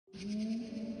Hey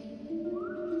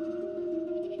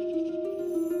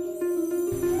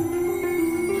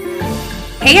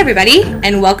everybody,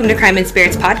 and welcome to Crime and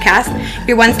Spirits Podcast,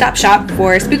 your one-stop shop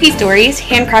for spooky stories,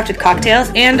 handcrafted cocktails,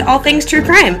 and all things true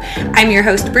crime. I'm your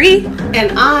host, Bree.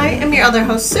 And I am your other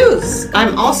host, Suze.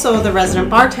 I'm also the resident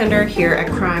bartender here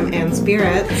at Crime and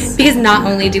Spirits. Because not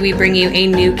only do we bring you a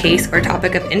new case or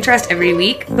topic of interest every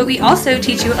week, but we also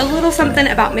teach you a little something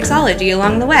about mixology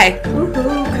along the way.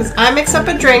 Woohoo, because I mix up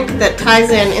a drink that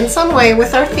ties in some way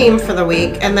with our theme for the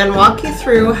week, and then walk you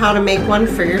through how to make one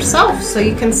for yourself so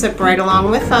you can sip right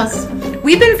along with us.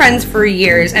 We've been friends for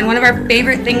years, and one of our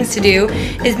favorite things to do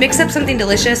is mix up something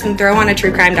delicious and throw on a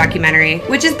true crime documentary,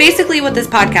 which is basically what this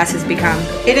podcast has become.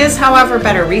 It is, however,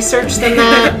 better research than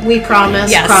that, we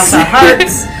promise, Yes. Cross our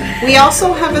hearts. We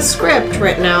also have a script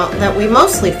written out that we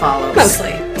mostly follow.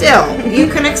 Mostly. Still, you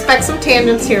can expect some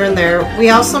tangents here and there. We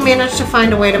also managed to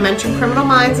find a way to mention Criminal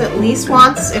Minds at least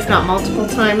once, if not multiple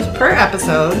times per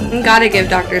episode. And gotta give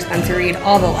Dr. Spencer Reed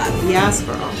all the love. Yes,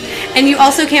 girl. And you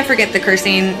also can't forget the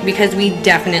cursing, because we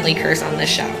definitely curse on this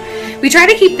show. We try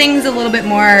to keep things a little bit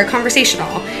more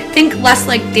conversational. Think less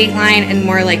like Dateline and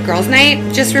more like Girls'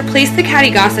 Night. Just replace the catty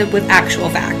gossip with actual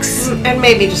facts. And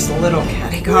maybe just a little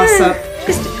catty gossip.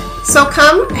 Just So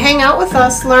come hang out with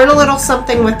us, learn a little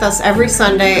something with us every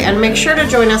Sunday, and make sure to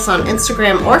join us on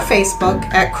Instagram or Facebook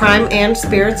at Crime and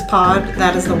Spirits Pod.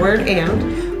 That is the word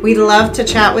and. We'd love to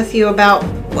chat with you about,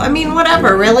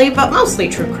 whatever really, but mostly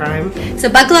true crime. So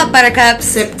buckle up, buttercups.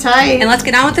 Sip tight. And let's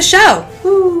get on with the show.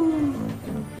 Woo.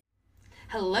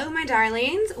 Hello, my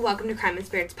darlings. Welcome to Crime and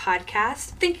Spirits Podcast.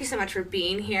 Thank you so much for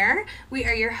being here. We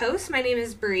are your hosts. My name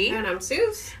is Bree. And I'm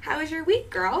Suze. How was your week,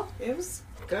 girl? It was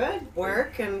good.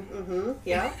 Work and,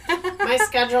 yeah. My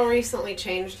schedule recently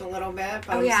changed a little bit,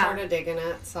 but I'm sort of digging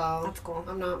it, so that's cool.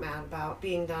 I'm not mad about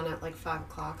being done at like 5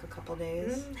 o'clock a couple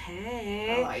days.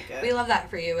 Hey. I like it. We love that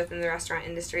for you within the restaurant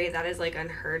industry. That is like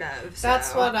unheard of. So.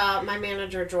 That's what my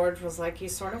manager George was like. You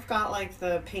sort of got like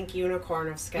the pink unicorn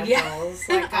of schedules.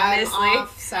 Yeah. Like Honestly. I'm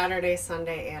off Saturday,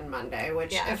 Sunday, and Monday,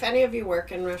 which if any of you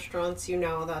work in restaurants, you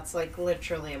know that's like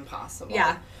literally impossible.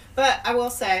 Yeah. But I will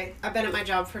say, I've been at my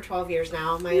job for 12 years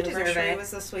now. My anniversary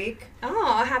was this week.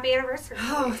 Oh, happy anniversary.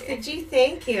 Oh, gee,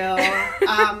 thank you.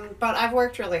 But I've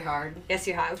worked really hard. Yes,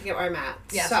 you have. To get where I'm at.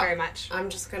 Yes, so, very much. I'm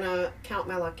just going to count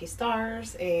my lucky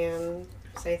stars and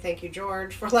say thank you,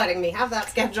 George, for letting me have that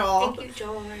schedule. Thank you,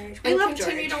 George. We love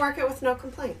continue to work it with no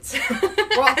complaints.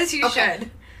 Well, as you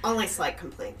should. Only slight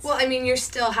complaints. Well, you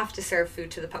still have to serve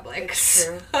food to the public. It's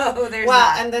true. Oh, there's that.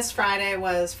 Well, and this Friday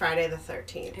was Friday the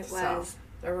 13th. It was. So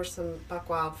there were some buck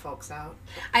wild folks out.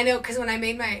 I know, because when I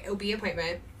made my OB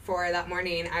appointment for that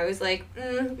morning, I was like,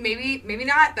 maybe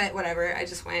not, but whatever. I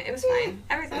just went. It was fine.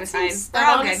 Everything was fine.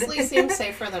 That honestly seems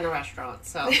safer than a restaurant,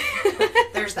 so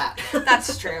there's that.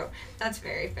 That's true. That's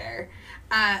very fair.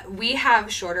 We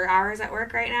have shorter hours at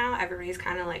work right now. Everybody's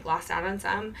kind of like lost out on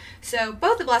some. So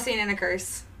both a blessing and a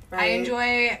curse. Right. I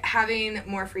enjoy having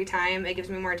more free time. It gives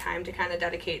me more time to kind of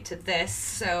dedicate to this.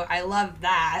 So I love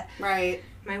that. Right.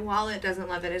 My wallet doesn't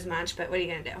love it as much, but what are you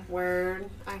going to do? Word.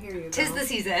 I hear you. Tis the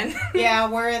season. Yeah,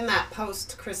 we're in that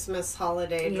post-Christmas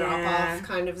holiday drop-off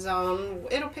kind of zone.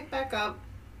 It'll pick back up.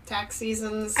 Tax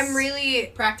season's I'm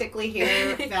really practically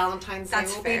here. Valentine's Day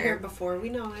will be here before we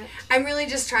know it. I'm really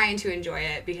just trying to enjoy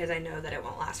it because I know that it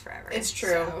won't last forever. It's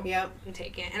true. So yep. I'm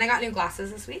taking it. And I got new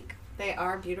glasses this week. They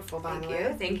are beautiful, by the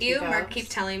way. Thank you. Mark keeps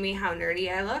telling me how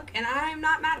nerdy I look, and I'm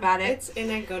not mad about it. It's in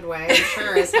a good way. I'm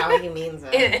sure is how he means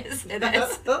it. It is.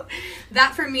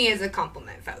 That for me is a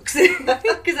compliment, folks,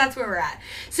 because that's where we're at.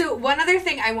 So one other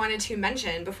thing I wanted to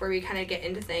mention before we kind of get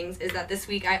into things is that this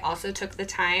week I also took the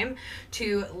time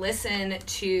to listen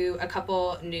to a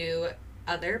couple new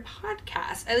other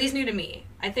podcasts, at least new to me.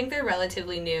 I think they're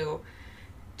relatively new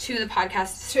to the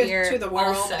podcast sphere to the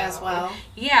world also. As well.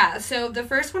 Yeah, so the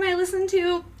first one I listened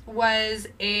to was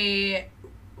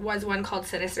one called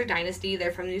Sinister Dynasty.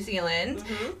 They're from New Zealand.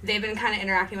 Mm-hmm. They've been kind of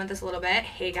interacting with us a little bit.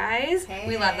 Hey guys,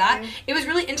 we love that. It was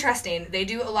really interesting. They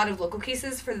do a lot of local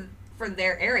cases for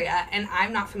their area, and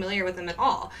I'm not familiar with them at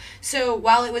all. So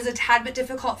while it was a tad bit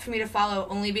difficult for me to follow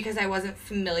only because I wasn't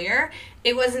familiar,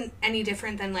 it wasn't any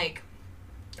different than like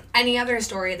any other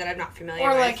story that I'm not familiar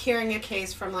with. Or like hearing a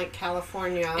case from like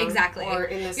California. Exactly. Or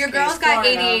in this Your case, girl's got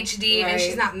Florida, ADHD right? And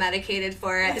she's not medicated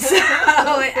for it. So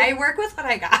I work with what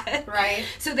I got. Right.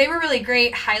 So they were really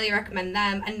great. Highly recommend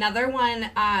them. Another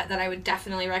one that I would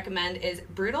definitely recommend is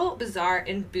Brutal, Bizarre,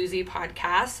 and Boozy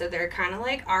Podcast. So they're kind of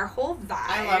like our whole vibe.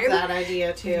 I love that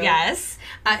idea too. Yes.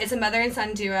 It's a mother and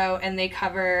son duo, and they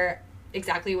cover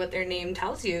exactly what their name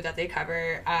tells you that they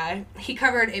cover. He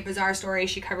covered a bizarre story.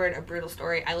 She covered a brutal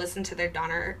story. I listened to their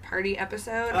Donner Party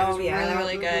episode. It was really,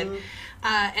 really good.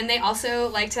 And they also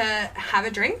like to have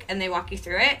a drink, and they walk you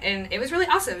through it, and it was really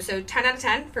awesome. So 10 out of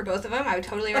 10 for both of them. I would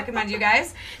totally recommend you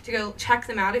guys to go check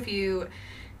them out if you...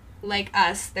 like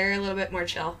us, they're a little bit more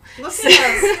chill. Look at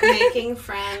us making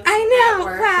friends. I know,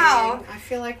 networking. Wow. I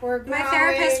feel like we're growing. My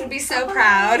therapist would be so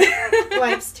proud.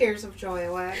 Wipes tears of joy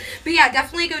away. But yeah,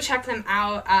 definitely go check them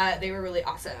out. They were really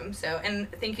awesome. So, and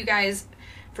thank you guys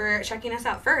for checking us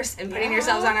out first and putting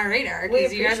yourselves on our radar,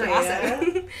 because you guys are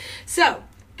awesome. So,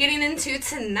 getting into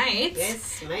tonight,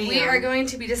 yes, ma'am. We are going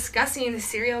to be discussing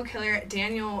serial killer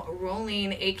Daniel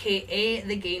Rolling, aka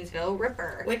the Gainesville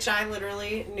Ripper. Which I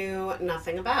literally knew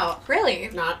nothing about.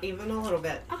 Really? Not even a little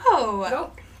bit. Oh.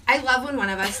 Nope. I love when one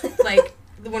of us,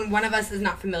 when one of us is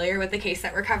not familiar with the case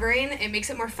that we're covering. It makes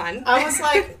it more fun. I was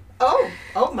like, oh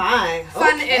my.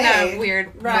 Fun okay. in a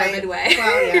weird, morbid way.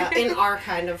 Well, yeah, in our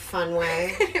kind of fun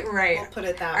way. Right. We'll put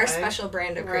it that way. Our special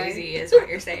brand of crazy is what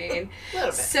you're saying. A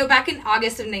little bit. So back in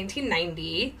August of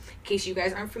 1990, in case you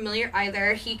guys aren't familiar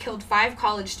either, he killed 5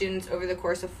 college students over the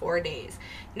course of 4 days.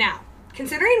 Now,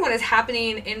 considering what is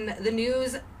happening in the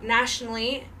news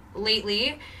nationally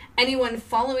lately, anyone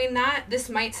following that, this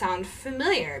might sound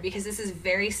familiar, because this is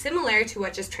very similar to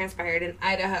what just transpired in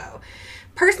Idaho.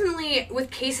 Personally, with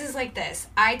cases like this,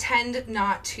 I tend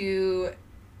not to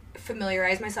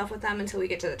familiarize myself with them until we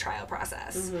get to the trial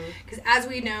process. Because as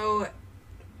we know,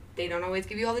 they don't always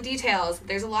give you all the details.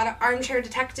 There's a lot of armchair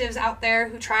detectives out there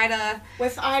who try to...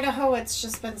 With Idaho, it's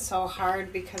just been so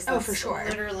hard because for sure.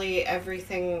 Literally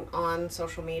everything on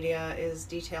social media is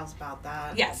details about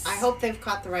that. Yes. I hope they've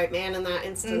caught the right man in that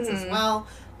instance as well.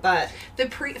 But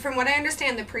from what I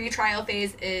understand, the pre-trial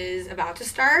phase is about to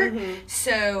start.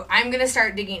 So I'm going to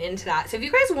start digging into that. So if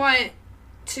you guys want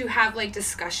to have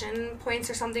discussion points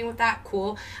or something with that,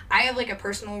 cool. I have a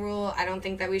personal rule. I don't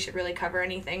think that we should really cover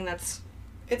anything that's...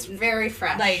 It's very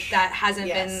fresh. That hasn't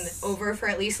been over for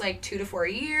at least 2 to 4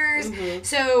 years.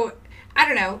 So I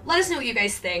don't know. Let us know what you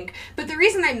guys think. But the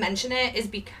reason I mention it is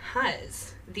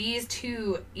because these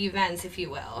two events, if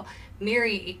you will,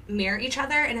 mirror each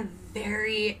other in a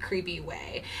very creepy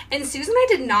way. And Susan and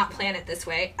I did not plan it this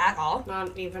way at all.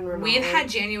 Not even remotely. We had had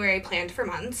January planned for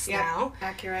months now.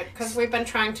 Accurate. Because we've been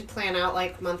trying to plan out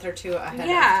a month or two ahead of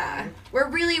time. We're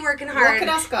really working hard Look at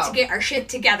us go. to get our shit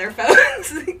together,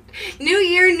 folks. New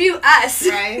year, new us.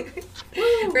 Right.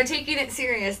 We're taking it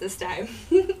serious this time.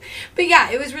 But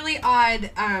yeah, it was really odd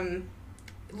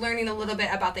learning a little bit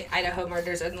about the Idaho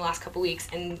murders in the last couple weeks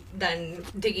and then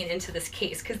digging into this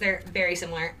case, because they're very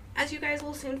similar, as you guys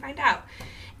will soon find out.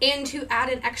 And to add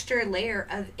an extra layer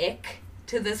of ick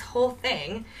to this whole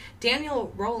thing,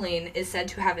 Daniel Rolling is said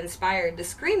to have inspired the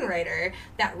screenwriter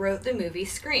that wrote the movie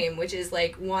Scream, which is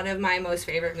one of my most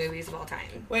favorite movies of all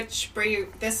time. Which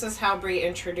this is how Brie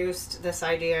introduced this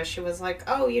idea. She was like,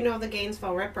 oh, the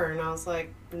Gainesville Ripper. And I was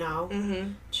like, no.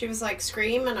 She was like,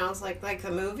 Scream? And I was like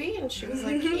the movie? And she was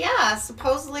like, yeah,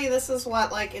 supposedly this is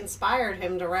what inspired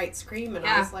him to write Scream. And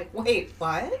I was like, wait,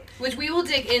 what? Which we will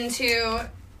dig into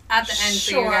at the end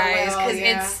for you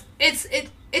guys,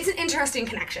 because it's an interesting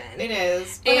connection. It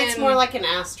is. But it's more like an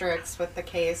asterisk with the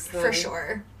case than for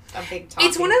sure. A big talking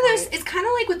It's one of those, point. it's kind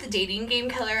of like with the dating game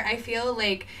killer. I feel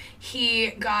like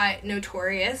he got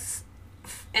notorious,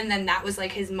 and then that was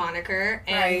his moniker.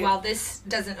 And while this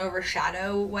doesn't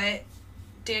overshadow what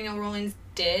Daniel Rolling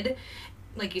did,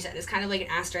 like you said, it's kind of like an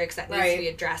asterisk that needs to be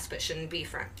addressed but shouldn't be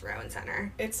front row and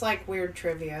center. It's like weird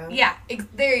trivia. Yeah,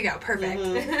 there you go.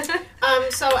 Perfect.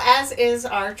 So as is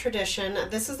our tradition,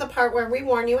 this is the part where we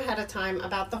warn you ahead of time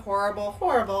about the horrible,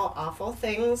 horrible, awful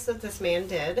things that this man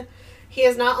did. He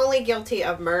is not only guilty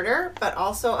of murder, but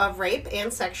also of rape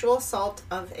and sexual assault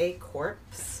of a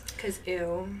corpse. Because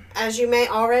ew. As you may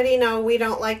already know, we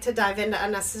don't like to dive into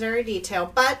unnecessary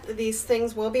detail, but these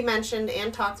things will be mentioned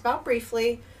and talked about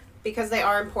briefly, because they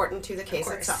are important to the case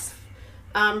itself.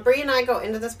 Brie and I go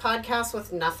into this podcast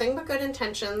with nothing but good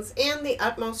intentions and the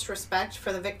utmost respect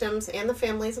for the victims and the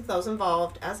families of those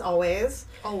involved, as always.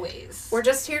 Always. We're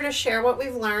just here to share what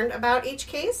we've learned about each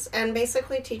case and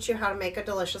basically teach you how to make a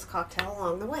delicious cocktail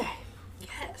along the way.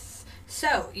 Yes.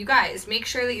 So, you guys, make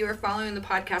sure that you are following the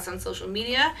podcast on social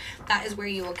media. That is where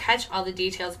you will catch all the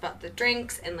details about the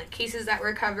drinks and the cases that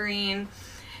we're covering.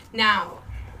 Now,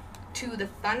 to the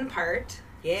fun part.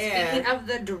 Yeah. Speaking of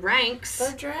the drinks.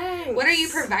 The drinks. What are you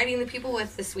providing the people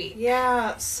with this week?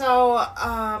 Yeah, so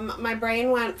my brain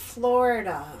went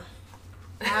Florida.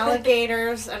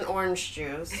 Alligators and orange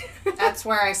juice. That's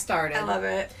where I started. I love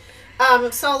it.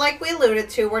 So like we alluded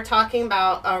to, we're talking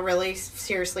about a really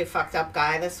seriously fucked up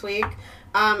guy this week.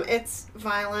 It's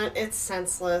violent, it's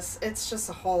senseless, it's just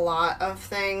a whole lot of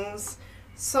things.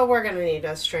 So we're going to need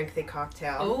a strengthy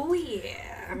cocktail. Oh,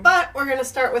 yeah. But we're going to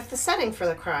start with the setting for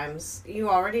the crimes. You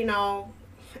already know.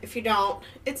 If you don't,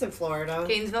 it's in Florida.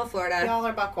 Gainesville, Florida. Y'all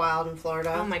are buck wild in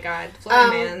Florida. Oh my God.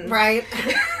 Florida man. Right.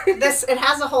 It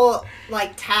has a whole,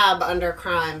 like, tab under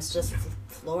crimes, just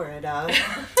Florida.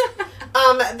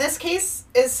 This case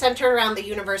is centered around the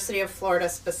University of Florida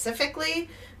specifically.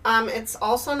 It's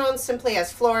also known simply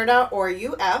as Florida or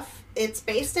UF. It's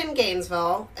based in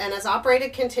Gainesville and has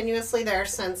operated continuously there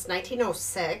since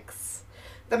 1906.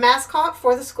 The mascot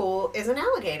for the school is an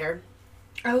alligator.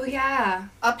 Oh, yeah.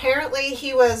 Apparently,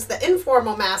 he was the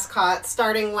informal mascot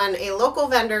starting when a local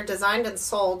vendor designed and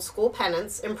sold school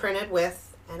pennants imprinted with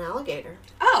an alligator.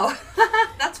 Oh,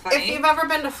 that's funny. If you've ever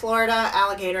been to Florida,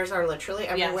 alligators are literally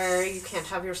everywhere. Yes. You can't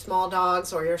have your small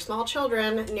dogs or your small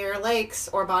children near lakes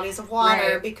or bodies of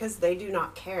water because they do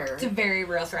not care. It's a very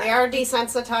real threat. They are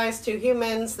desensitized to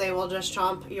humans. They will just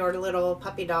chomp your little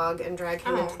puppy dog and drag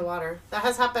him into the water. That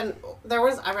has happened.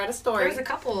 I read a story. There's a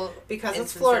couple because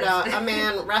instances. It's Florida. A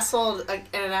man wrestled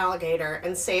an alligator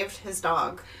and saved his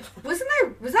dog. Was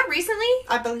that recently?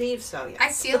 I believe so, yes. I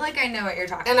feel like I know what you're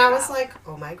talking and about. I was like,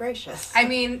 oh my gracious. I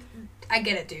mean, I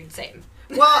get it, dude. Same.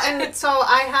 Well, and so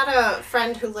I had a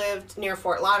friend who lived near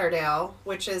Fort Lauderdale,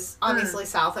 which is obviously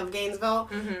south of Gainesville,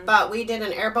 but we did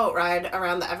an airboat ride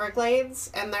around the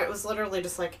Everglades, and there it was literally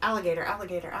just like alligator,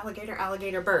 alligator, alligator,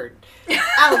 alligator, bird.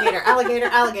 Alligator, alligator,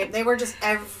 alligator. They were just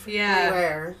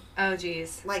everywhere. Oh,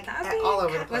 geez. Like, all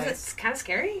over the place. Was it kind of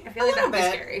scary? I feel like that would be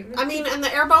scary. I mean, and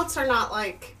the airboats are not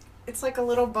like... It's like a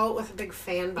little boat with a big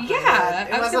fan behind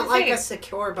it. It wasn't like a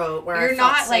secure boat where you're I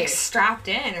felt not safe. Like strapped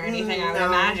in or anything. I would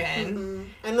imagine. Mm-hmm.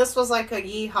 And this was like a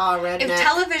yeehaw redneck. If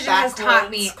television has taught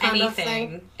me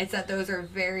anything, it's that those are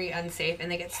very unsafe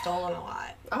and they get stolen a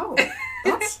lot. Oh,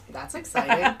 that's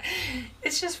exciting.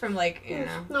 It's just from like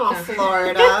No,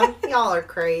 Florida, y'all are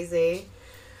crazy.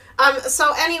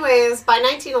 So anyways, by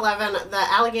 1911,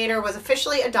 the alligator was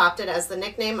officially adopted as the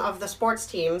nickname of the sports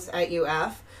teams at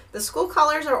UF. The school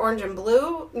colors are orange and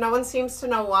blue. No one seems to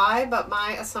know why, but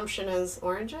my assumption is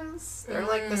oranges. They're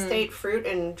like the state fruit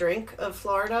and drink of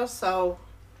Florida, so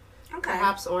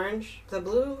perhaps orange. The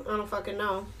blue, I don't fucking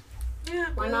know.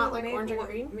 Yeah, why not like orange and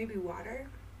green? Maybe water.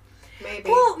 Maybe.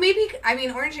 Well, I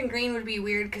mean, orange and green would be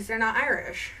weird because they're not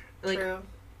Irish. Like, true.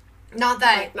 Not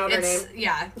that like Notre Dame.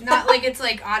 Yeah, not like it's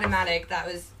like automatic. That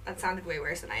sounded way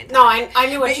worse than I intended. No, I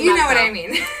knew what you meant. You know what I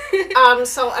mean.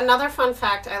 So another fun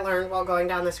fact I learned while going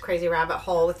down this crazy rabbit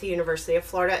hole with the University of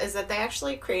Florida is that they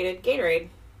actually created Gatorade.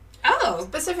 Oh.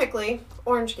 Specifically,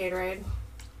 orange Gatorade.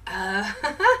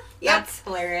 That's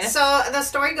hilarious. So the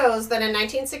story goes that in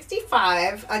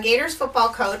 1965, a Gators football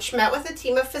coach met with a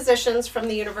team of physicians from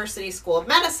the University School of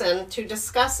Medicine to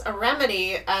discuss a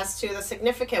remedy as to the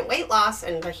significant weight loss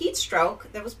and the heat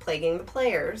stroke that was plaguing the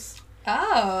players.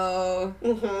 Oh.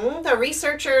 The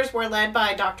researchers were led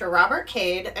by Dr. Robert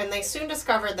Cade, and they soon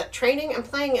discovered that training and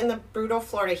playing in the brutal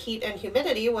Florida heat and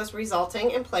humidity was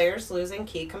resulting in players losing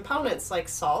key components like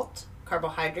salt,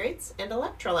 carbohydrates, and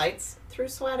electrolytes through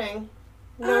sweating.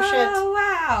 No shit. Oh,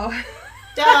 wow.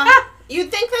 Duh. You'd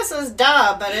think this is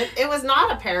duh, but it was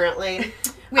not, apparently.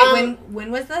 Wait,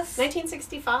 when was this?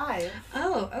 1965.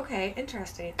 Oh, okay.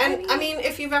 Interesting. And, I mean,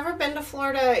 if you've ever been to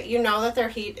Florida, you know that their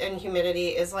heat and humidity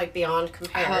is, like, beyond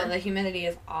compare. Oh, the humidity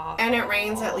is awful. And it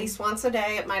rains at least once a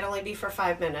day. It might only be for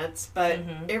 5 minutes, but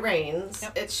it rains.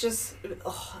 Yep. It's just,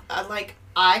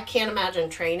 I can't imagine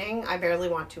training. I barely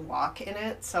want to walk in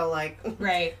it, so, like...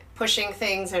 Right. Pushing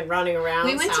things and running around.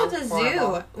 We went to the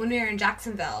horrible. zoo when we were in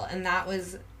Jacksonville, and that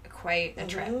was quite a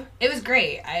trip. It was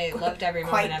great. I loved every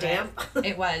moment of damp. it.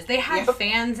 It was. They had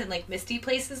fans in like misty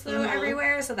places though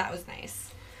everywhere, so that was nice.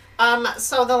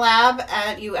 So the lab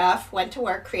at UF went to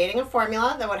work creating a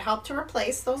formula that would help to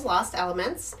replace those lost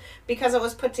elements. Because it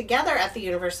was put together at the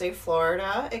University of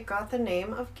Florida, it got the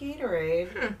name of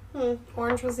Gatorade.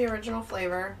 Orange was the original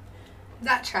flavor.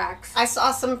 That tracks. I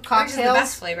saw some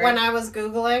cocktails when I was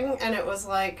Googling, and it was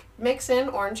like, mix in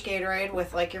orange Gatorade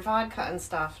with like your vodka and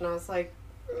stuff. And I was like,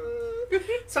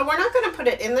 So we're not going to put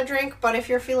it in the drink, but if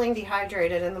you're feeling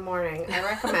dehydrated in the morning, I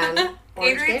recommend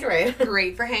orange Gatorade.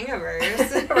 Great for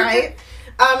hangovers. Right?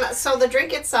 So the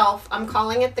drink itself, I'm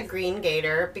calling it the Green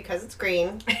Gator because it's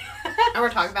green. And we're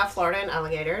talking about Florida and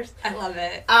alligators. I love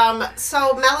it.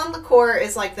 So melon liqueur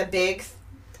is like the big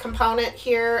component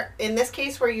here. In this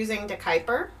case, we're using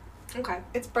DeKuyper. Okay.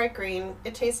 It's bright green.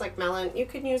 It tastes like melon. You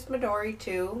can use Midori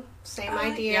too. Same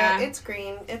idea. Yeah. It's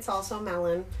green. It's also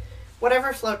melon.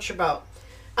 Whatever floats your boat.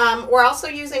 We're also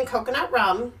using coconut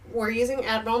rum. We're using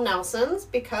Admiral Nelson's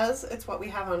because it's what we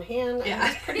have on hand. And it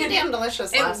was pretty damn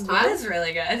delicious last time. It was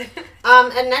really good.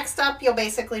 And next up, you'll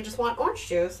basically just want orange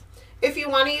juice. If you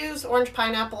want to use orange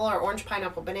pineapple or orange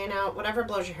pineapple banana, whatever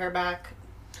blows your hair back.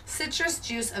 Citrus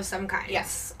juice of some kind.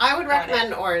 Yes. I would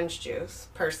recommend orange juice,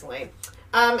 personally.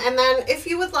 And then if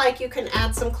you would like, you can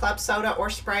add some club soda or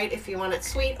Sprite if you want it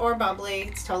sweet or bubbly.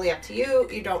 It's totally up to you.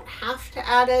 You don't have to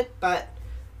add it, but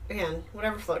again,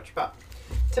 whatever floats your boat.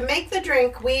 To make the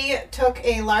drink, we took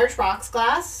a large rocks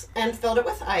glass and filled it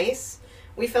with ice.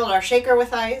 We filled our shaker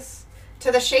with ice.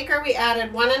 To the shaker, we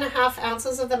added 1.5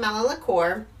 ounces of the melon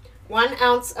liqueur, 1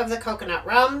 ounce of the coconut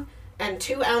rum, and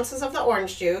 2 ounces of the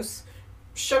orange juice.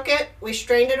 Shook it. We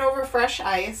strained it over fresh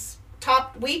ice.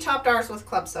 We topped ours with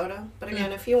club soda. But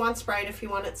again, if you want Sprite, if you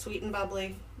want it sweet and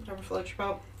bubbly, whatever floats your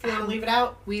boat. If you want to leave it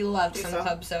out, we love some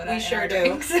club soda. We sure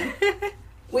do.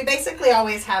 We basically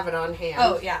always have it on hand.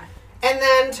 Oh, yeah. And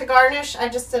then to garnish, I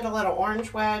just did a little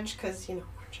orange wedge because,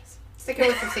 oranges. Sticking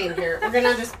with the theme here. We're going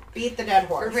to just beat the dead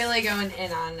horse. We're really going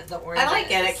in on the oranges. I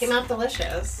like it. It came out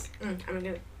delicious.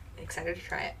 I'm excited to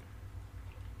try it.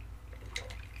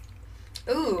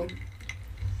 Ooh.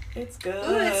 It's good.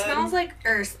 Ooh, it smells like,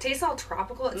 or tastes all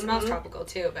tropical. It smells tropical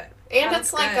too, but. And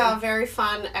it's like a very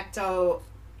fun ecto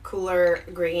cooler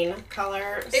green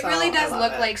color. It really does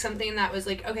look like something that was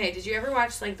like, okay, did you ever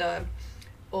watch like the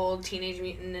old Teenage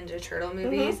Mutant Ninja Turtle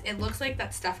movies? It looks like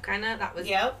that stuff kind of that was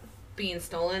being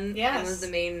stolen and was the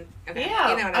main. Okay,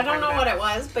 yeah, I don't know what it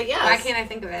was, but yes. Why can't I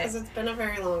think of it? Because it's been a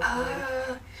very long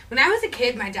time. When I was a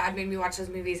kid, my dad made me watch those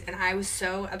movies, and I was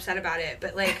so upset about it.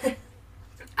 But like.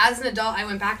 As an adult, I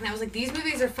went back and I was like, these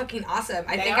movies are fucking awesome.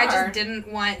 I just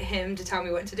didn't want him to tell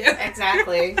me what to do.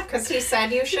 Exactly. Because he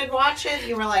said you should watch it.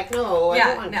 You were like, no, I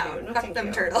don't want to. No, fuck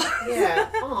them turtles.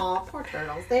 Yeah. Aw, poor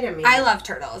turtles. They didn't mean I love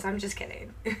turtles. I'm just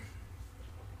kidding.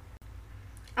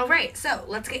 All right, so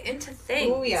let's get into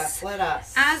things. Oh, yes, let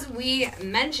us. As we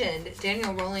mentioned,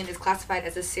 Daniel Rowland is classified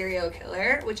as a serial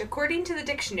killer, which according to the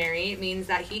dictionary means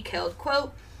that he killed,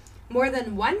 quote, more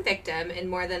than one victim in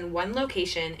more than one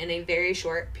location in a very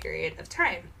short period of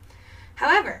time.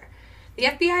 However, the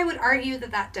FBI would argue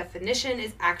that that definition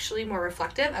is actually more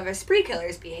reflective of a spree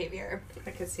killer's behavior.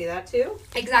 I could see that too.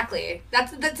 Exactly.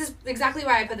 That's just exactly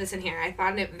why I put this in here. I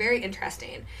found it very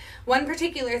interesting. One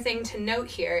particular thing to note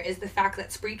here is the fact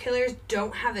that spree killers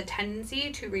don't have a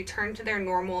tendency to return to their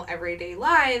normal everyday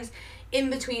lives in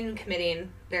between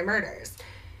committing their murders.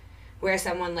 Where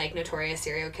someone like notorious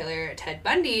serial killer Ted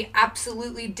Bundy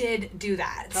absolutely did do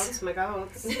that. Oh my God.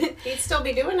 He'd still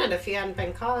be doing it if he hadn't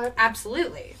been caught.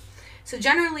 Absolutely. So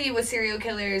generally with serial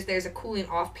killers, there's a cooling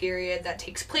off period that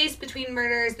takes place between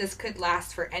murders. This could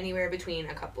last for anywhere between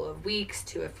a couple of weeks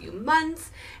to a few months.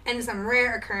 And in some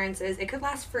rare occurrences, it could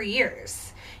last for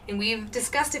years. And we've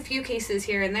discussed a few cases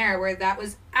here and there where that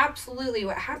was absolutely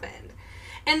what happened.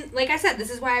 And like I said, this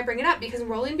is why I bring it up, because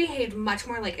Rowling behaved much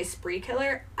more like a spree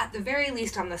killer, at the very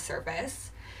least on the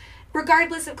surface.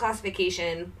 Regardless of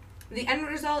classification, the end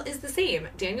result is the same.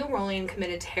 Daniel Rowling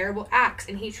committed terrible acts,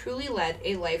 and he truly led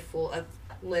a life full of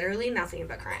literally nothing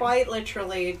but crime. Quite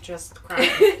literally just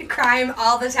crime. Crime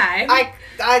all the time. I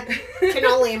can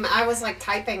only, I was like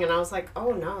typing, and I was like,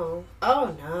 oh no,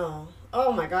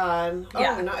 oh my God.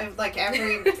 Oh no. Like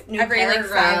every new every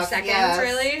paragraph. Like 5 seconds,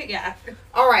 really? Yeah.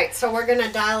 All right, so we're going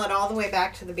to dial it all the way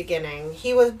back to the beginning.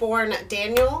 He was born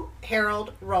Daniel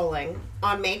Harold Rowling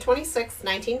on May 26,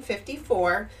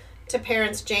 1954, to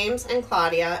parents James and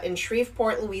Claudia in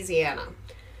Shreveport, Louisiana.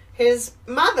 His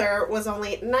mother was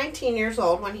only 19 years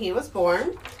old when he was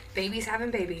born. Babies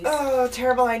having babies. Oh,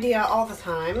 terrible idea all the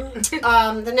time.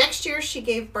 The next year she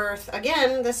gave birth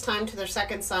again, this time to their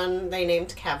second son they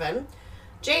named Kevin.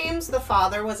 James, the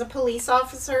father, was a police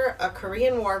officer, a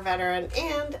Korean War veteran,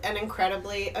 and an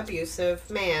incredibly abusive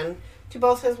man to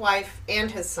both his wife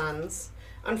and his sons.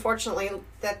 Unfortunately,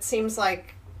 that seems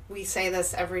like we say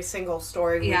this every single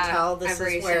story we tell. This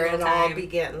is where it all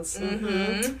begins.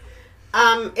 Mm-hmm.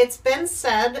 It's been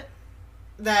said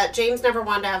that James never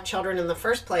wanted to have children in the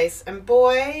first place, and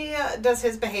boy, does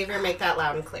his behavior make that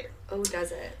loud and clear. Oh,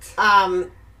 does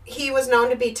it? He was known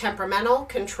to be temperamental,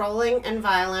 controlling, and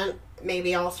violent,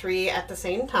 maybe all three at the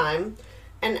same time.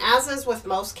 And as is with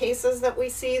most cases that we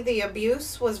see, the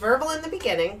abuse was verbal in the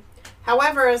beginning.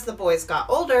 However, as the boys got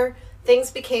older, things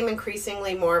became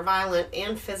increasingly more violent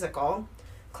and physical.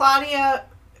 Claudia,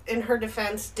 in her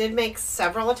defense, did make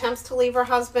several attempts to leave her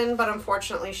husband, but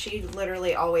unfortunately she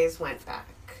literally always went back.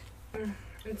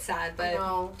 It's sad, but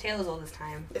tale as old as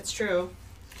time. It's true.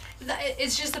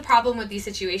 It's just the problem with these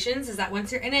situations is that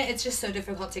once you're in it, it's just so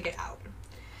difficult to get out.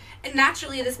 And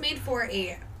naturally, this made for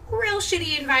a real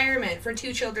shitty environment for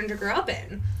 2 children to grow up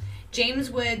in.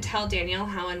 James would tell Daniel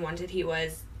how unwanted he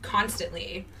was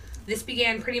constantly. This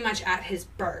began pretty much at his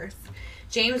birth.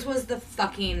 James was the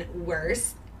fucking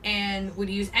worst and would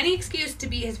use any excuse to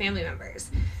beat his family members.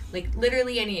 Like,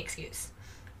 literally any excuse.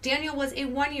 Daniel was a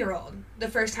 1-year-old the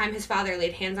first time his father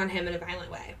laid hands on him in a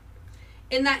violent way.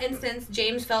 In that instance,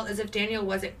 James felt as if Daniel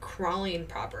wasn't crawling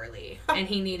properly and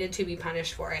he needed to be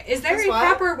punished for it. Is there a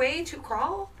proper way to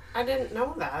crawl? I didn't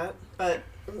know that, but...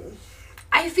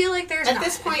 I feel like there's At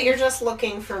this point, you're just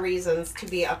looking for reasons to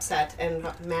be upset and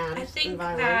mad I think and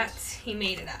violent. that he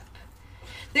made it up.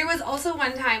 There was also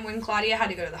one time when Claudia had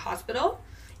to go to the hospital,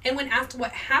 and when asked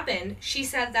what happened, she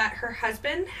said that her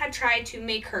husband had tried to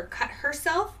make her cut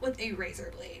herself with a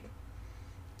razor blade.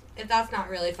 If that's not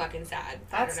really fucking sad.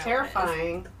 That's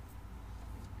terrifying.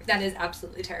 That is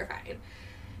absolutely terrifying.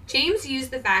 James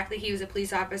used the fact that he was a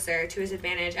police officer to his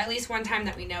advantage at least one time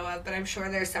that we know of, but I'm sure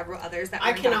there's several others that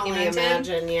weren't documented. I can only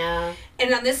imagine, yeah.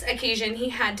 And on this occasion, he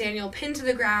had Daniel pinned to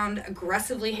the ground,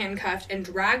 aggressively handcuffed, and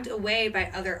dragged away by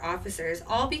other officers,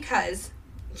 all because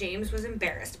James was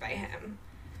embarrassed by him.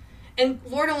 And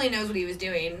Lord only knows what he was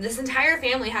doing. This entire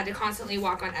family had to constantly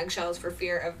walk on eggshells for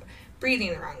fear of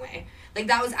breathing the wrong way. Like,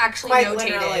 that was actually Quite notated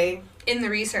literally. In the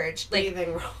research. Like,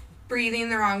 breathing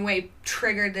the wrong way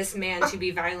triggered this man to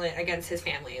be violent against his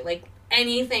family. Like,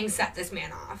 anything set this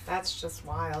man off. That's just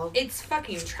wild. It's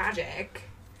fucking tragic.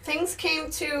 Things came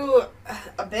to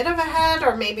a bit of a head,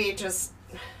 or maybe just...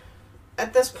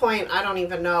 At this point, I don't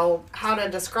even know how to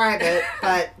describe it,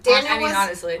 but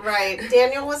honestly. Right.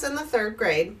 Daniel was in the 3rd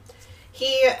grade.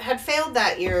 He had failed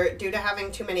that year due to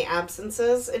having too many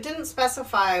absences. It didn't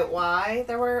specify why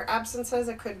there were absences.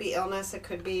 It could be illness. It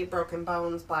could be broken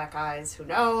bones, black eyes. Who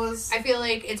knows? I feel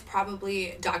like it's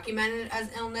probably documented as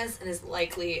illness and is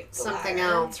likely something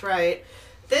else, right?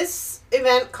 This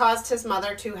event caused his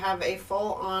mother to have a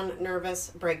full-on nervous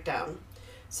breakdown.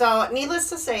 So, needless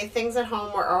to say, things at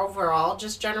home were overall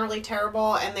just generally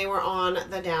terrible, and they were on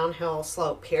the downhill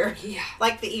slope here. Yeah.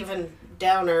 Like the even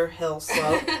downer hill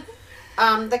slope.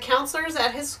 The counselors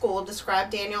at his school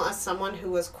described Daniel as someone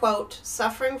who was, quote,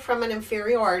 suffering from an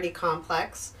inferiority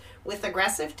complex with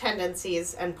aggressive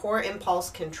tendencies and poor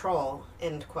impulse control,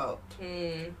 end quote.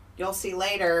 You'll see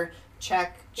later,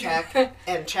 check,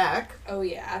 and check. Oh,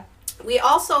 yeah. We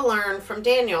also learned from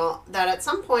Daniel that at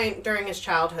some point during his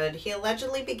childhood, he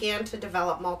allegedly began to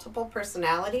develop multiple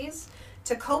personalities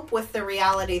to cope with the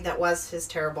reality that was his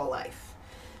terrible life.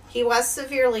 He was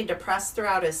severely depressed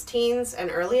throughout his teens and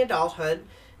early adulthood.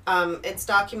 It's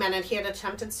documented he had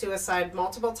attempted suicide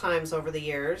multiple times over the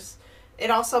years. It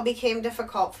also became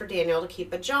difficult for Daniel to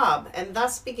keep a job, and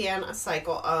thus began a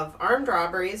cycle of armed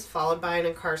robberies followed by an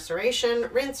incarceration,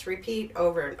 rinse, repeat,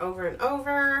 over and over and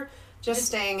over, just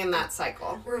staying in that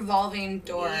cycle. Revolving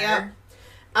door.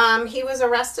 Yep. He was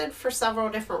arrested for several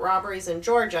different robberies in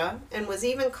Georgia and was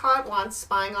even caught once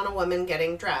spying on a woman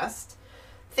getting dressed.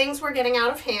 Things were getting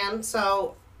out of hand,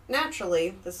 so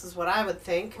naturally, this is what I would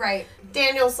think. Right.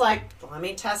 Daniel's like, let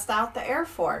me test out the Air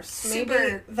Force.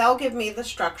 Maybe they'll give me the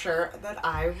structure that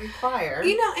I require.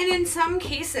 You know, and in some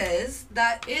cases,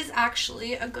 that is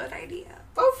actually a good idea.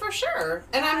 Oh, for sure.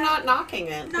 And I'm not knocking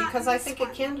it because I think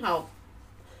it can help.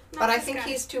 But I think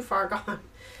he's too far gone.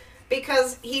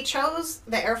 Because he chose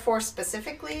the Air Force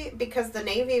specifically because the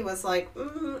Navy was like,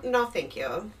 no, thank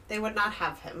you. They would not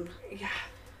have him. Yeah.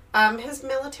 His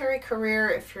military career,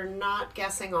 if you're not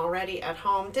guessing already at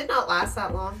home, did not last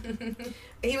that long.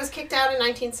 He was kicked out in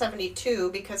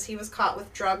 1972 because he was caught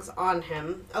with drugs on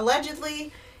him.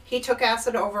 Allegedly, he took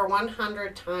acid over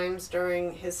 100 times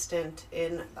during his stint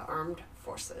in the armed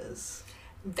forces.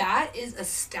 That is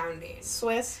astounding.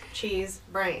 Swiss cheese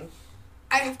brain.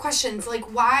 I have questions.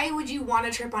 Like, why would you want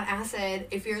to trip on acid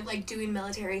if you're, like, doing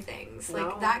military things? No.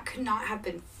 Like, that could not have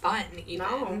been fun, even.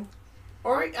 No.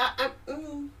 Or, yeah.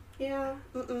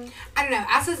 I don't know.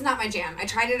 Acid's not my jam. I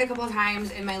tried it a couple of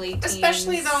times in my late teens.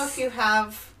 Especially, though, if you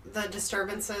have the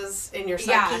disturbances in your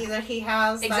psyche that he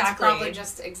has. Exactly. That's probably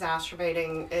just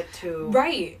exacerbating it to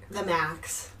the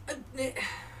max.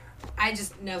 I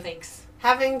just, no thanks.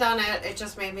 Having done it, it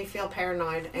just made me feel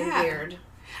paranoid and weird.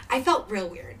 I felt real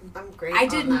weird. I'm great. I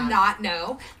did not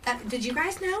know that. Did you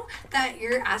guys know that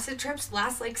your acid trips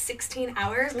last like 16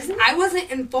 hours? Because I wasn't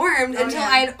informed until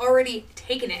I'd already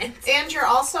taken it. And you're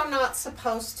also not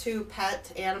supposed to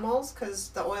pet animals because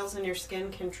the oils in your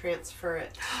skin can transfer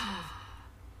it.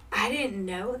 I didn't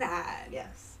know that.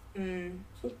 Yes.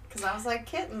 Because I was like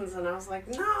kittens, and I was like,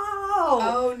 no.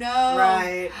 Oh no.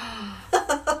 Right.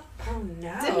 Oh,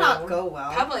 no. Did not go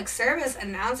well. Public service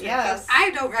announcement. Yes.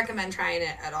 I don't recommend trying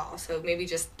it at all, so maybe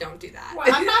just don't do that. Well,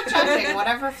 I'm not judging.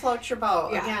 Whatever floats your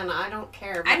boat. Yeah. Again, I don't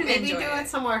care. I But didn't maybe enjoy do it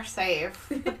somewhere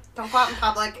safe. Don't go out in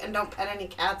public and don't pet any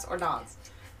cats or dogs.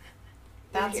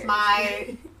 That's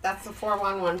the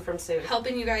 411 from Sue.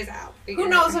 Helping you guys out. Who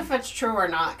knows if it's true or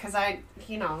not? Because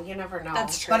you never know.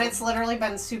 That's true. But it's literally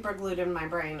been super glued in my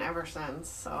brain ever since,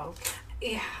 so.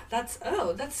 Yeah, that's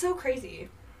so crazy.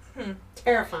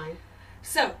 Terrifying.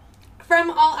 So,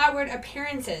 from all outward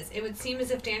appearances, it would seem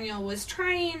as if Daniel was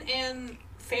trying and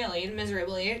failing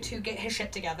miserably to get his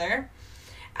shit together.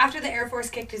 After the Air Force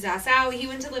kicked his ass out, he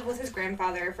went to live with his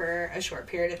grandfather for a short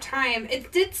period of time.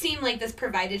 It did seem like this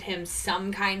provided him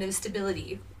some kind of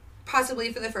stability,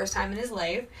 possibly for the first time in his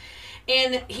life.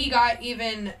 And he got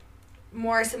even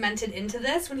more cemented into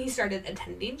this when he started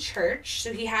attending church.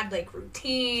 So he had, like,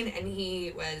 routine, and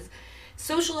he was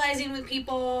socializing with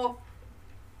people.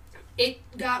 It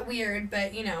got weird,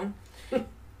 but,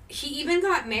 he even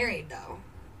got married, though.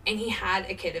 And he had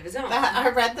a kid of his own. I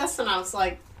read this and I was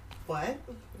like, what?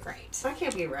 Right. That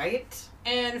can't be right.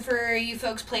 And for you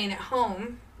folks playing at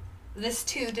home, this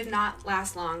too did not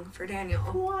last long for Daniel.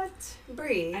 What?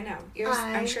 Bree. I know.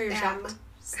 I'm sure you're shocked.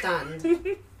 Stunned.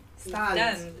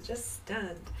 Just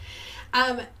stunned.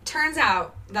 Turns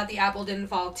out that the apple didn't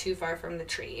fall too far from the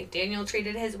tree. Daniel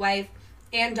treated his wife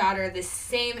and daughter the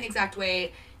same exact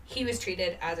way he was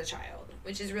treated as a child,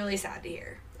 which is really sad to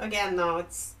hear. Again, though,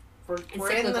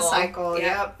 we're in the cycle.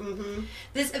 Yep. Mm-hmm.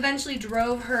 This eventually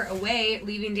drove her away,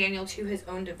 leaving Daniel to his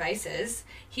own devices.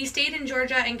 He stayed in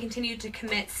Georgia and continued to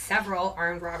commit several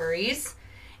armed robberies.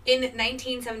 In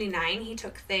 1979, he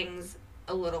took things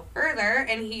a little further,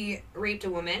 and he raped a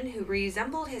woman who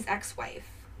resembled his ex-wife.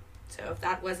 So if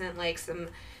that wasn't like some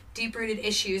deep-rooted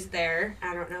issues there,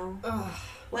 I don't know. Ugh.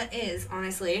 What is,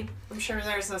 honestly. I'm sure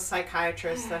there's a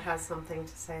psychiatrist that has something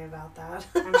to say about that.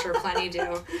 I'm sure plenty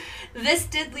do. This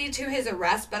did lead to his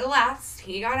arrest, but alas,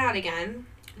 he got out again.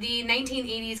 The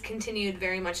 1980s continued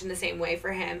very much in the same way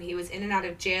for him. He was in and out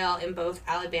of jail in both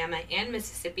Alabama and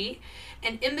Mississippi.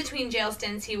 And in between jail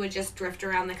stints, he would just drift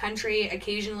around the country,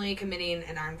 occasionally committing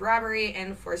an armed robbery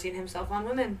and forcing himself on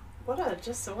women. What a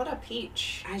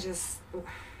peach.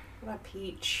 What a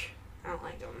peach. I don't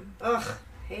like him. Ugh.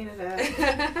 Hated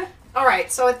it. All right,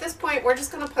 so at this point, we're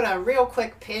just going to put a real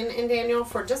quick pin in Daniel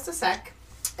for just a sec,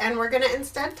 and we're going to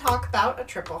instead talk about a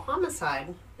triple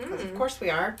homicide, because of course we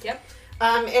are. Yep.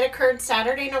 It occurred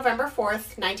Saturday, November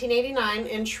 4th, 1989,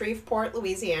 in Shreveport,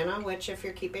 Louisiana, which, if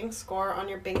you're keeping score on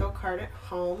your bingo card at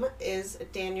home, is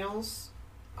Daniel's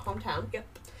hometown.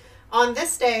 Yep. On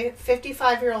this day,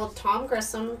 55-year-old Tom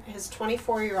Grissom, his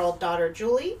 24-year-old daughter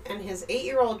Julie, and his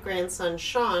 8-year-old grandson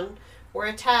Sean were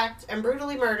attacked and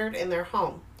brutally murdered in their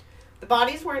home. The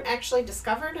bodies weren't actually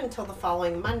discovered until the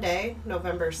following Monday,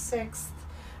 November 6th.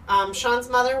 Sean's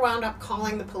mother wound up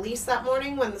calling the police that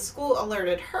morning when the school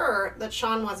alerted her that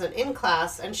Sean wasn't in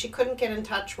class and she couldn't get in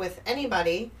touch with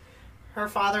anybody, her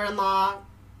father-in-law,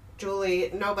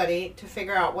 Julie, nobody, to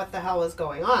figure out what the hell was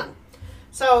going on.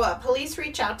 So police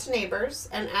reached out to neighbors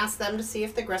and asked them to see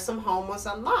if the Grissom home was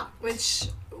unlocked. Which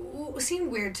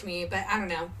seemed weird to me, but I don't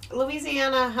know.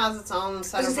 Louisiana has its own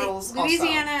set of rules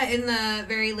Louisiana also. in the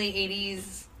very late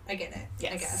 80s, I get it,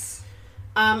 yes. I guess.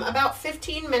 About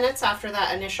 15 minutes after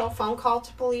that initial phone call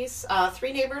to police,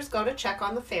 3 neighbors go to check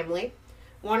on the family.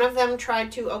 One of them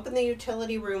tried to open the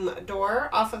utility room door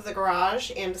off of the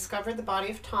garage and discovered the body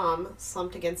of Tom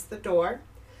slumped against the door.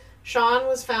 Sean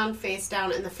was found face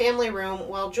down in the family room,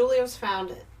 while Julie was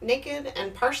found naked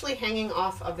and partially hanging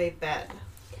off of a bed.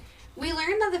 We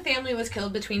learned that the family was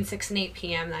killed between 6 and 8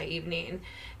 p.m. that evening.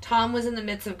 Tom was in the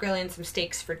midst of grilling some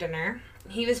steaks for dinner.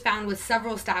 He was found with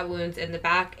several stab wounds in the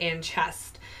back and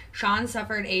chest. Sean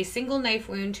suffered a single knife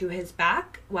wound to his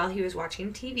back while he was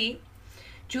watching TV.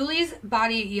 Julie's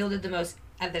body yielded the most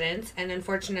evidence, and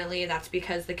unfortunately that's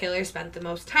because the killer spent the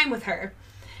most time with her.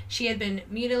 She had been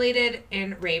mutilated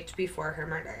and raped before her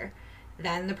murder.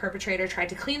 Then the perpetrator tried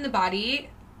to clean the body.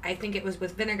 I think it was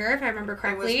with vinegar, if I remember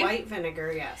correctly. It was white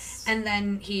vinegar, yes. And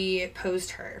then he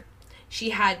posed her. She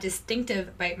had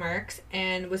distinctive bite marks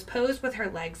and was posed with her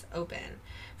legs open.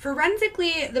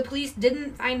 Forensically, the police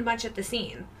didn't find much at the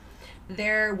scene.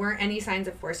 There weren't any signs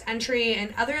of forced entry,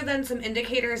 and other than some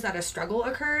indicators that a struggle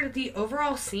occurred, the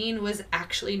overall scene was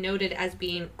actually noted as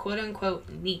being quote-unquote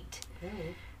neat.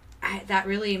 That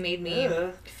really made me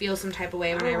feel some type of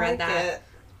way when I read that.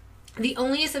 The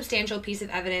only substantial piece of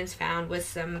evidence found was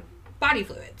some body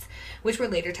fluids, which were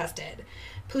later tested.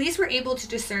 Police were able to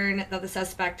discern that the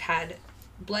suspect had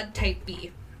blood type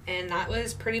B, and that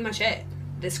was pretty much it.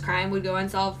 This crime would go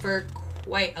unsolved for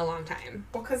quite a long time.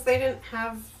 Well, because they didn't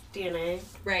have DNA.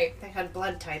 Right. They had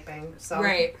blood typing, so.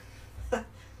 Right.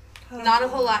 Not a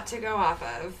whole lot to go off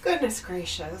of. Goodness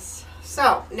gracious.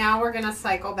 So, now we're going to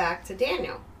cycle back to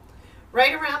Daniel.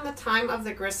 Right around the time of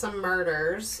the Grissom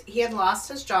murders, he had lost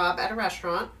his job at a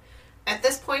restaurant. At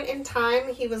this point in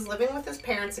time, he was living with his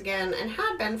parents again and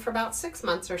had been for about 6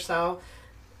 months or so,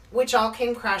 which all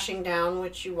came crashing down,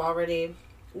 which you already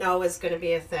know is going to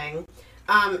be a thing.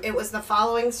 It was the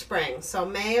following spring, so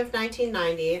May of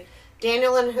 1990,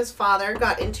 Daniel and his father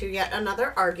got into yet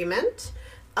another argument.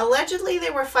 Allegedly, they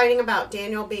were fighting about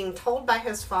Daniel being told by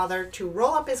his father to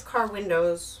roll up his car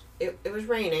windows. It was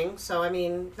raining, so I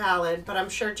mean, valid, but I'm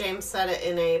sure James said it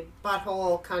in a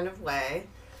butthole kind of way.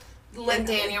 And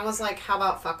Daniel was like, how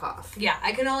about fuck off? Yeah,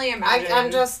 I can only imagine.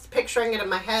 I'm just picturing it in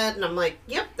my head, and I'm like,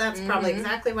 yep, that's probably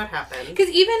exactly what happened. Because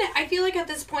even, I feel like at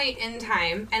this point in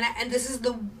time, and this is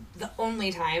the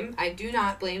only time, I do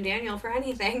not blame Daniel for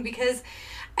anything, because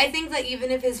I think that even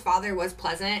if his father was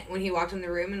pleasant when he walked in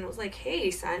the room and was like,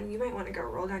 hey, son, you might want to go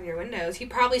roll down your windows, he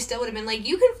probably still would have been like,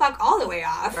 you can fuck all the way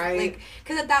off. Right. Like,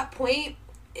 because at that point,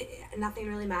 nothing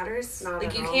really matters. Not like,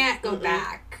 at you all. can't go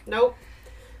back. Nope.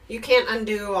 You can't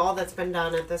undo all that's been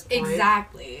done at this point.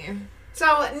 Exactly.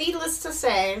 So, needless to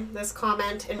say, this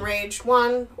comment enraged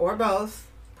one or both,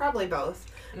 probably both,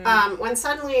 when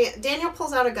suddenly Daniel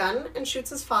pulls out a gun and shoots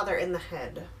his father in the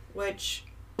head, which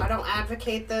I don't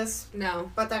advocate this.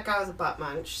 No. But that guy was a butt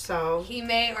munch, so. He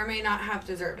may or may not have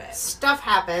deserved it. Stuff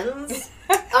happens.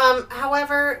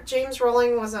 However, James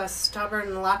Rowling was a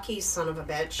stubborn, lucky son of a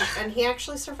bitch, and he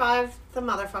actually survived the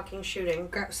motherfucking shooting.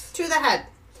 Gross. To the head.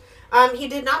 He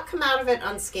did not come out of it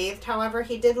unscathed. However,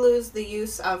 he did lose the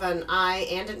use of an eye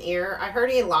and an ear. I heard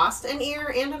he lost an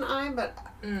ear and an eye, but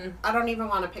I don't even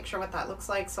want to picture what that looks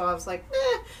like. So I was like,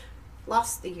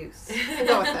 lost the use. We'll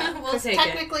go with that. We'll take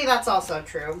technically, that's also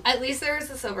true. At least there was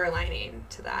a silver lining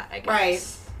to that, I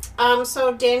guess. Right.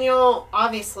 So Daniel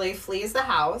obviously flees the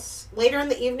house. Later in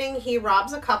the evening, he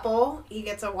robs a couple. He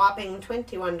gets a whopping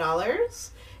 $21.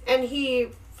 And he,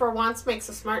 for once, makes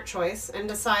a smart choice and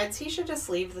decides he should just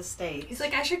leave the state. He's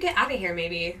like, I should get out of here,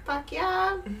 maybe. Fuck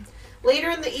yeah.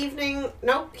 Later in the evening,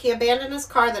 he abandoned his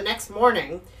car the next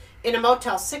morning in a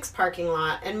Motel 6 parking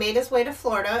lot and made his way to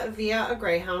Florida via a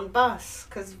Greyhound bus.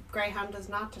 Because Greyhound does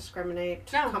not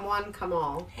discriminate. No. Come one, come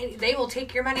all. Hey, they will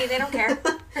take your money. They don't care.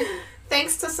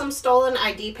 Thanks to some stolen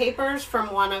ID papers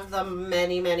from one of the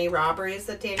many, many robberies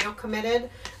that Daniel committed,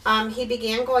 he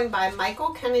began going by Michael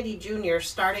Kennedy Jr.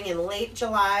 starting in late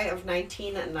July of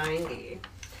 1990.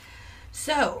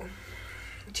 So,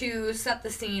 to set the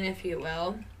scene, if you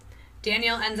will,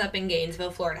 Daniel ends up in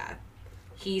Gainesville, Florida.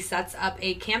 He sets up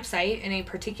a campsite in a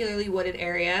particularly wooded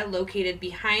area located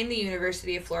behind the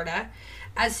University of Florida.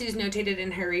 As Suze notated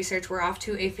in her research, we're off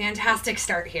to a fantastic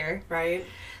start here. Right.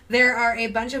 There are a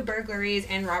bunch of burglaries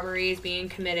and robberies being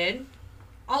committed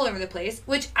all over the place,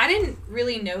 which I didn't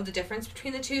really know the difference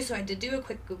between the two, so I did do a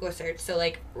quick Google search. So,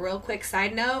 real quick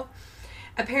side note,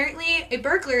 apparently a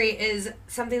burglary is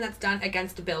something that's done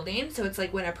against a building, so it's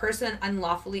like when a person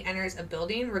unlawfully enters a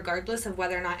building, regardless of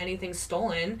whether or not anything's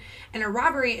stolen, and a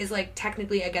robbery is,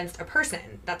 technically against a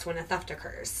person. That's when a theft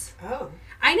occurs. Oh.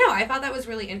 I know, I thought that was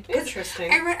really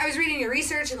interesting. I was reading your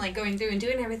research and, going through and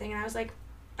doing everything, and I was like,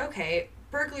 okay,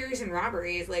 burglaries and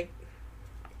robberies,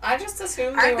 I just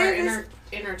assumed they were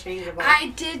interchangeable.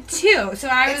 I did too. So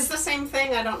It's the same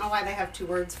thing. I don't know why they have two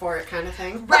words for it, kind of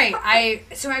thing. Right.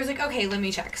 So I was like, okay, let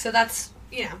me check. So that's,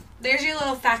 there's your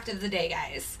little fact of the day,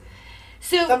 guys.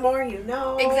 So the more you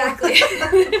know. Exactly.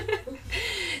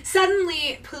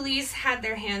 Suddenly, police had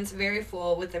their hands very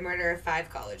full with the murder of 5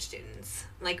 college students.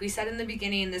 Like we said in the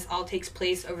beginning, this all takes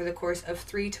place over the course of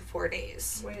 3 to 4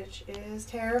 days. Which is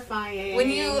terrifying.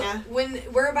 When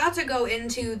we're about to go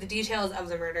into the details of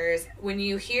the murders, when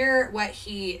you hear what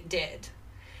he did,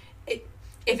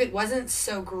 if it wasn't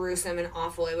so gruesome and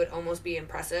awful, it would almost be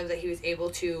impressive that he was able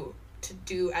to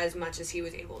do as much as he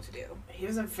was able to do. He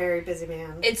was a very busy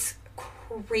man. It's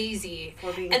crazy.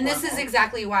 And this is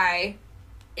exactly why,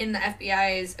 in the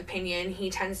FBI's opinion, he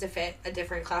tends to fit a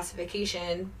different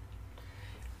classification.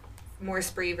 More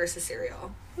spree versus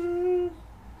serial.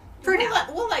 For now.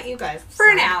 We'll let you guys decide.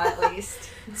 For now, at least.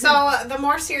 So, the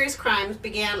more serious crimes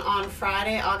began on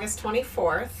Friday, August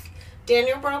 24th.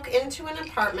 Daniel broke into an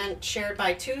apartment shared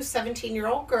by 2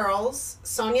 17-year-old girls,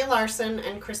 Sonia Larson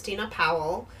and Christina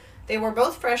Powell. They were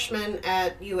both freshmen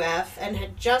at UF and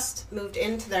had just moved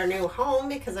into their new home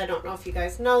because I don't know if you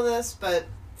guys know this, but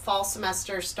fall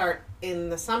semesters start in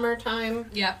the summertime.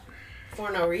 Yep.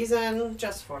 For no reason,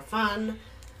 just for fun.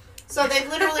 So they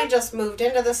literally just moved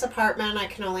into this apartment. I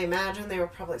can only imagine they were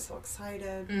probably so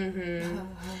excited. Mm-hmm.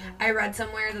 I read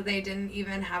somewhere that they didn't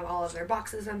even have all of their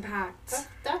boxes unpacked.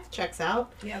 That checks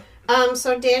out. Yep.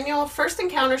 So Daniel first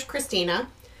encounters Christina.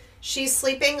 She's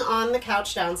sleeping on the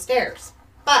couch downstairs.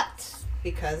 But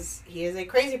because he is a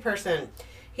crazy person,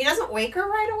 he doesn't wake her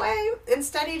right away.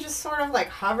 Instead, he just sort of like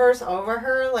hovers over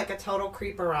her like a total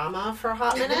creeperama for a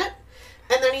hot minute.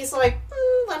 And then he's like,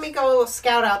 let me go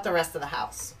scout out the rest of the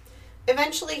house.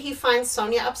 Eventually, he finds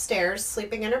Sonia upstairs,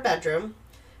 sleeping in her bedroom.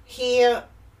 He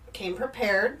came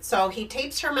prepared, so he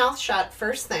tapes her mouth shut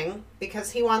first thing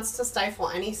because he wants to stifle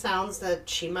any sounds that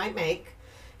she might make.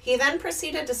 He then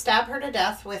proceeded to stab her to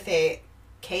death with a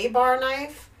K-bar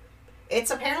knife.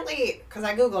 It's apparently, because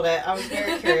I Googled it, I was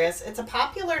very curious. It's a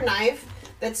popular knife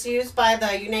that's used by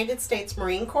the United States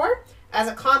Marine Corps as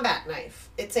a combat knife.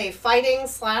 It's a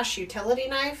fighting/utility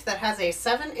knife that has a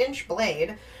 7-inch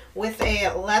blade with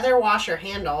a leather washer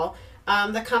handle.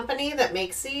 The company that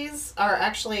makes these are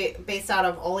actually based out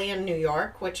of Olean, New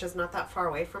York, which is not that far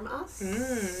away from us.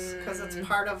 Because it's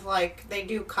part of, like, they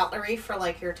do cutlery for,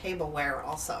 like, your tableware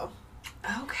also.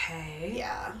 Okay.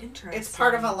 Yeah. Interesting. It's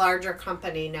part of a larger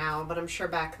company now, but I'm sure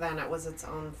back then it was its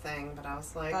own thing. But I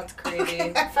was like... That's crazy.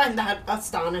 Okay, I find that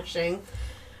astonishing.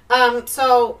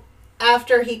 So...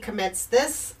 After he commits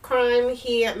this crime,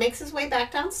 he makes his way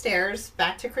back downstairs,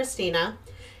 back to Christina.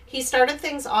 He started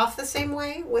things off the same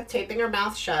way with taping her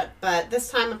mouth shut, but this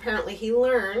time apparently he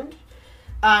learned.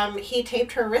 He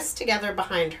taped her wrists together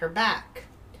behind her back.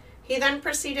 He then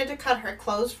proceeded to cut her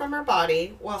clothes from her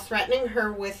body while threatening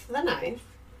her with the knife.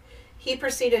 He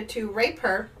proceeded to rape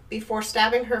her before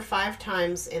stabbing her 5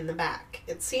 times in the back.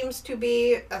 It seems to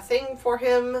be a thing for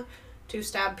him to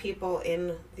stab people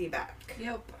in the back.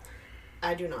 Yep.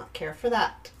 I do not care for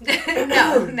that.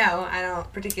 No, I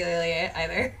don't particularly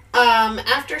either.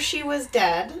 After she was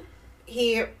dead,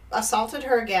 he assaulted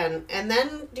her again and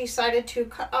then decided to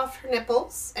cut off her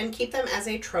nipples and keep them as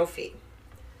a trophy.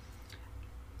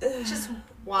 Just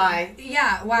why?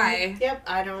 Yeah, why? Yep,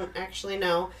 I don't actually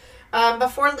know.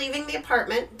 Before leaving the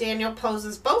apartment, Daniel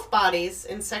poses both bodies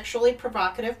in sexually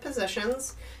provocative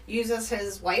positions, uses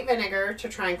his white vinegar to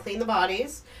try and clean the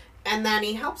bodies, and then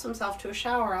he helps himself to a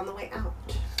shower on the way out.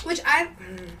 Which I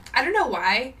don't know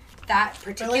why that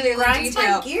particular grinds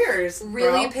detail my gears,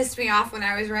 really pissed me off when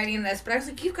I was writing this. But I was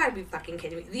like, you've got to be fucking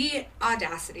kidding me. The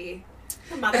audacity.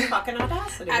 The motherfucking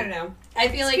audacity. I don't know. I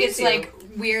feel like it's like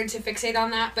weird to fixate on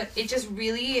that, but it just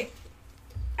really...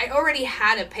 I already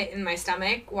had a pit in my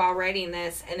stomach while writing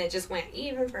this, and it just went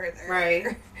even further.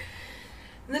 Right.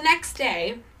 The next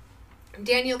day...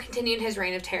 Daniel continued his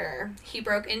reign of terror. He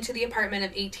broke into the apartment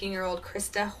of 18-year-old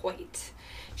Krista Hoyt.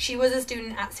 She was a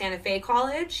student at Santa Fe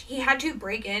College. He had to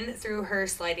break in through her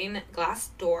sliding glass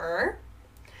door,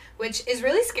 which is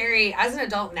really scary as an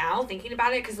adult now, thinking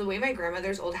about it, because the way my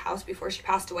grandmother's old house before she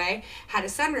passed away had a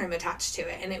sunroom attached to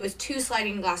it, and it was 2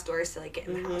 sliding glass doors to, like, get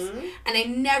in the house. And I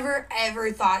never,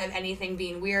 ever thought of anything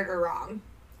being weird or wrong.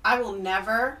 I will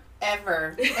never...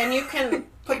 ever. And you can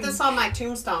put this on my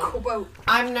tombstone. Quote.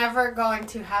 I'm never going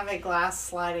to have a glass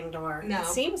sliding door. No. It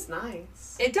seems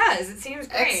nice. It does. It seems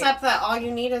great. Except that all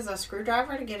you need is a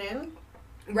screwdriver to get in.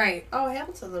 Right. Oh, hell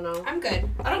to the no. I'm good.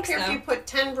 I don't care if you put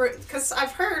 10 because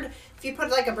I've heard if you put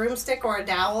like a broomstick or a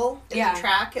dowel in the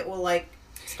track, it will like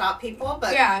stop people.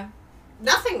 But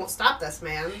nothing will stop this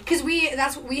man. Because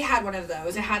we had one of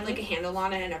those. It had like a handle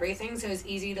on it and everything, so it was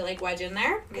easy to like wedge in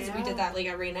there. Because we did that like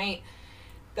every night.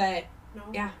 But,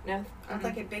 no. I'd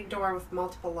like a big door with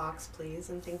multiple locks, please,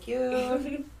 and thank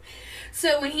you.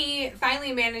 So when he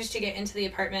finally managed to get into the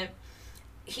apartment,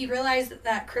 he realized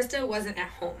that Krista wasn't at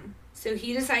home. So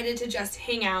he decided to just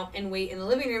hang out and wait in the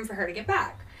living room for her to get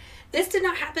back. This did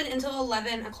not happen until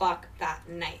 11 o'clock that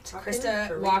night.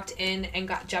 Krista walked in and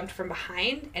got jumped from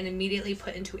behind and immediately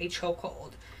put into a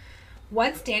chokehold.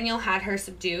 Once Daniel had her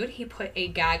subdued, he put a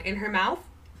gag in her mouth,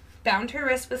 bound her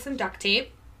wrist with some duct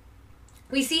tape.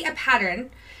 We see a pattern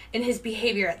in his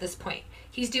behavior at this point.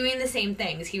 He's doing the same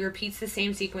things. He repeats the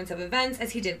same sequence of events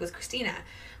as he did with Christina,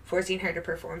 forcing her to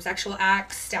perform sexual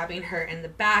acts, stabbing her in the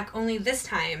back, only this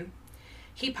time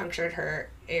he punctured her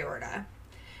aorta.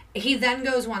 He then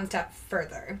goes one step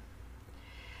further.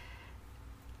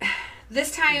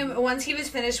 This time, once he was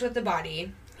finished with the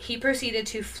body, he proceeded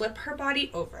to flip her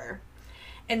body over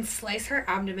and slice her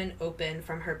abdomen open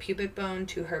from her pubic bone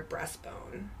to her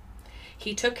breastbone.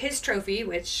 He took his trophy,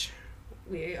 which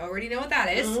we already know what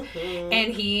that is,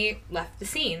 and he left the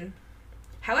scene.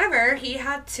 However, he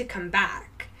had to come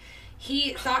back.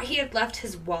 He thought he had left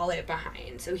his wallet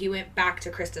behind, so he went back to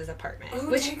Krista's apartment.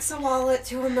 Who takes a wallet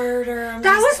to a murder?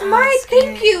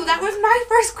 Thank you. That was my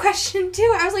first question,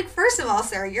 too. I was like, first of all,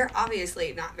 Sarah, you're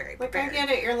obviously not very prepared. Like, I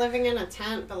get it, you're living in a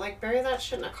tent, but, like, bury that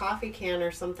shit in a coffee can or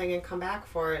something and come back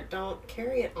for it. Don't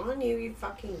carry it on you, you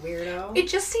fucking weirdo. It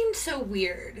just seemed so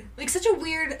weird. Like, such a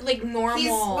weird, like, normal...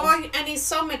 He's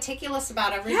so meticulous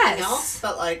about everything else,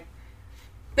 but, like...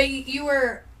 But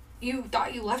you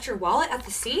thought you left your wallet at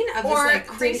the scene of this, like,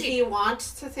 crazy... Or did he want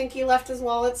to think he left his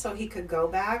wallet so he could go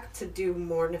back to do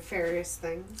more nefarious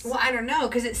things? Well, I don't know,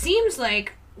 because it seems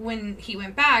like when he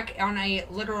went back on a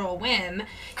literal whim,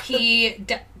 he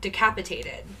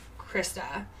decapitated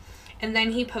Krista, and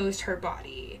then he posed her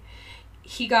body.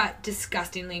 He got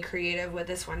disgustingly creative with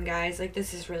this one, guys. Like,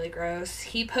 this is really gross.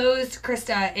 He posed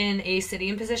Krista in a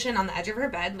sitting position on the edge of her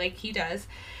bed, like he does.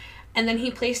 And then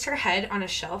he placed her head on a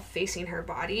shelf facing her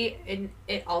body, and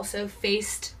it also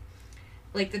faced,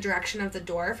 like, the direction of the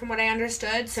door, from what I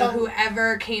understood. So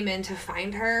whoever came in to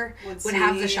find her would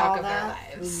have the shock of their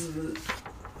lives.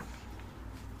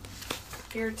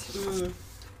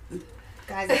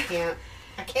 Guys, I can't.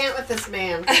 I can't with this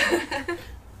man.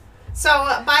 So,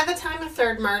 by the time a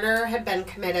third murder had been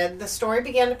committed, the story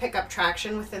began to pick up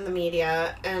traction within the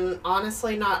media, and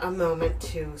honestly, not a moment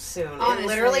too soon. Honestly. It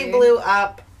literally blew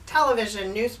up.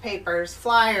 Television, newspapers,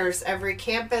 flyers, every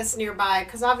campus nearby,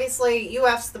 because obviously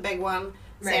UF's the big one.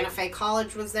 Right. Santa Fe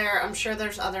College was there. I'm sure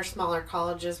there's other smaller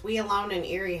colleges. We alone in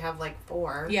Erie have like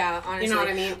 4. Yeah, honestly. You know what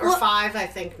I mean? Or 5, I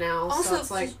think, now. Also, so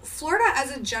it's like Florida,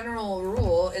 as a general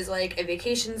rule, is like a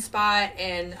vacation spot,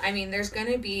 and I mean, there's going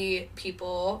to be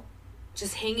people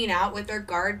just hanging out with their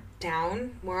guard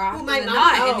down more often than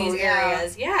not in these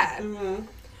areas. Yeah. Mm-hmm.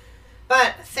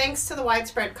 But thanks to the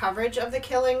widespread coverage of the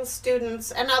killings,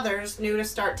 students and others knew to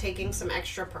start taking some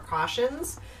extra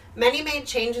precautions. Many made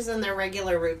changes in their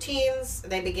regular routines.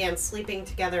 They began sleeping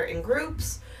together in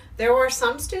groups. There were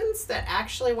some students that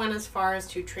actually went as far as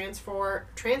to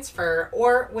transfer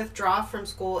or withdraw from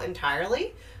school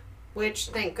entirely, which,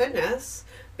 thank goodness,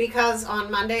 because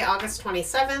on Monday, August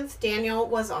 27th, Daniel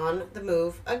was on the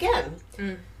move again.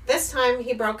 This time,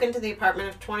 he broke into the apartment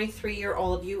of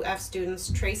 23-year-old UF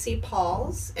students Tracy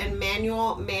Pauls and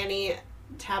Manuel Manny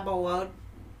Taboadoa.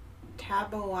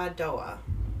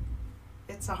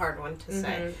 It's a hard one to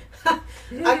say.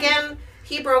 Again,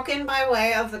 he broke in by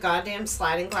way of the goddamn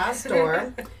sliding glass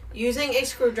door, using a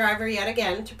screwdriver yet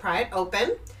again to pry it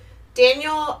open.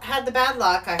 Daniel had the bad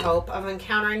luck, I hope, of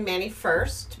encountering Manny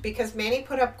first, because Manny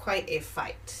put up quite a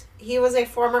fight. He was a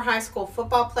former high school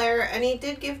football player, and he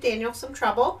did give Daniel some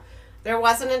trouble. There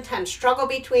was an intense struggle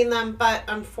between them, but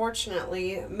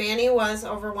unfortunately, Manny was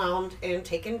overwhelmed and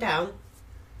taken down.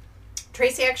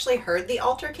 Tracy actually heard the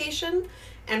altercation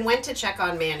and went to check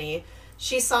on Manny.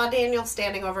 She saw Daniel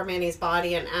standing over Manny's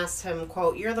body and asked him,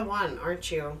 quote, "You're the one,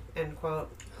 aren't you?" End quote.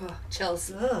 Oh,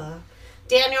 chills. Ugh.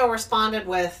 Daniel responded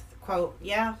with, quote,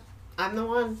 "Yeah, I'm the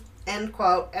one," end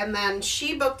quote. And then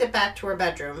she booked it back to her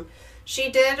bedroom.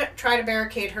 She did try to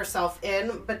barricade herself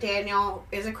in, but Daniel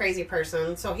is a crazy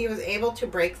person, so he was able to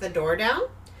break the door down.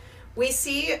 We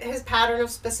see his pattern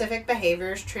of specific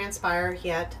behaviors transpire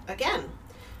yet again.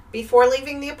 Before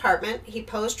leaving the apartment, he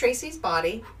posed Tracy's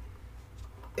body.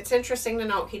 It's interesting to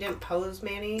note he didn't pose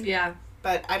Manny. Yeah.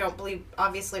 But I don't believe,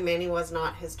 obviously, Manny was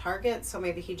not his target, so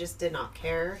maybe he just did not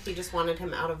care. He just wanted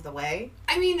him out of the way.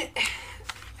 I mean,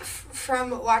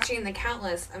 from watching the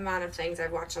countless amount of things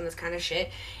I've watched on this kind of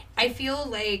shit, I feel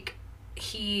like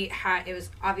it was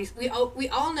obvious. We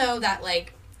all know that,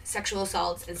 like, sexual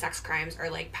assaults and sex crimes are,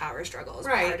 like, power struggles,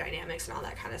 right. Power dynamics and all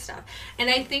that kind of stuff. And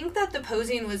I think that the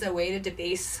posing was a way to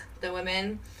debase the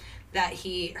women that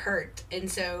he hurt. And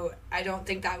so I don't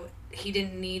think that he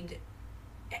didn't need...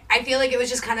 I feel like it was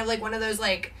just kind of like one of those,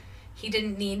 like, he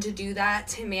didn't need to do that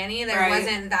to Manny. There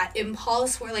wasn't that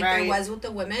impulse where, like, there was with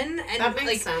the women. And that makes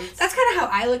like, sense. That's kind of how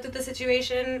I looked at the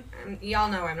situation.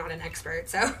 Y'all know I'm not an expert,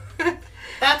 so.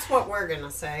 That's what we're going to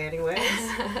say anyways.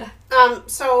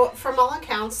 So, from all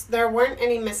accounts, there weren't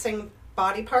any missing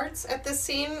body parts at this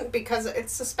scene because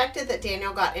it's suspected that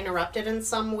Daniel got interrupted in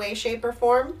some way, shape, or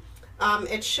form.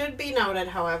 It should be noted,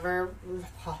 however...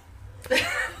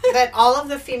 that all of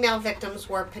the female victims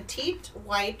were petite,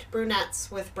 white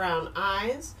brunettes with brown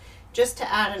eyes. Just to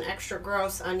add an extra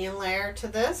gross onion layer to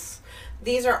this,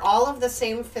 these are all of the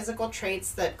same physical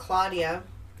traits that Claudia,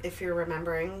 if you're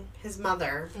remembering, his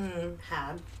mother,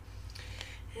 had.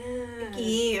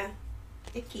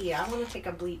 Icky. I want to take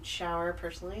a bleach shower,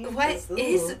 personally. What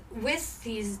is with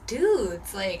these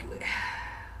dudes? Like,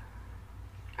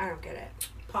 I don't get it.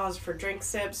 pause for drink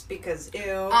sips because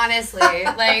ew. Honestly,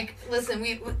 like, listen,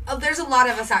 there's a lot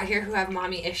of us out here who have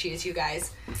mommy issues, you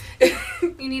guys.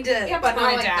 You need to but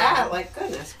not like down. that. Like,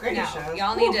 goodness gracious. No,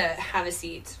 y'all need to have a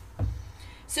seat.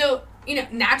 So,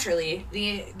 naturally,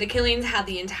 the killings had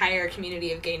the entire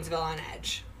community of Gainesville on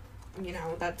edge.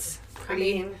 That's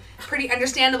pretty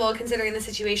understandable considering the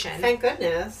situation. Thank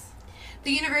goodness.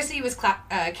 The university was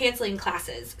canceling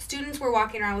classes. Students were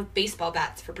walking around with baseball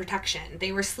bats for protection.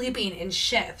 They were sleeping in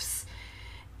shifts.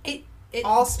 It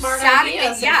all smart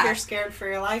ideas if you're scared for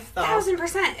your life, though.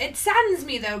 1000%. It saddens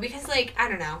me, though, because, like, I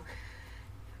don't know.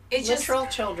 It's literal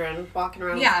children walking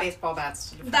around with baseball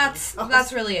bats to defend themselves.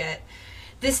 That's really it.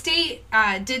 The state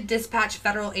did dispatch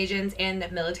federal agents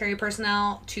and military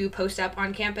personnel to post up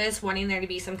on campus, wanting there to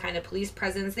be some kind of police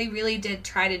presence. They really did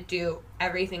try to do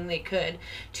everything they could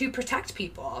to protect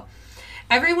people.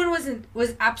 Everyone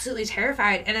was absolutely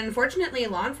terrified, and unfortunately,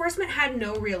 law enforcement had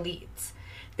no real leads.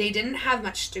 They didn't have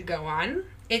much to go on.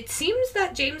 It seems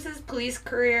that James's police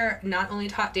career not only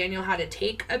taught Daniel how to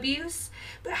take abuse,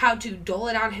 but how to dole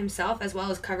it on himself as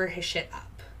well as cover his shit up.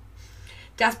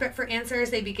 Desperate for answers,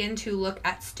 they begin to look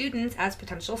at students as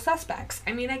potential suspects.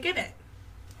 I mean, I get it.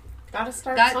 Gotta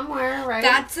start somewhere, right?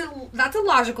 That's a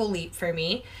logical leap for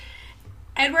me.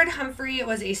 Edward Humphrey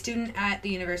was a student at the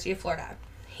University of Florida.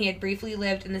 He had briefly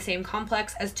lived in the same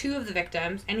complex as two of the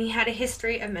victims, and he had a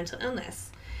history of mental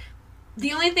illness.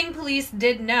 The only thing police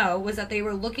did know was that they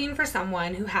were looking for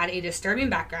someone who had a disturbing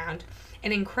background,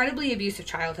 an incredibly abusive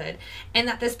childhood, and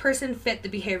that this person fit the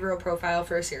behavioral profile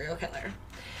for a serial killer.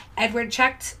 Edward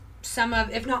checked some of,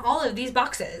 if not all of, these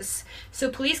boxes, so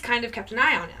police kind of kept an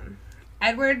eye on him.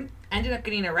 Edward ended up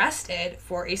getting arrested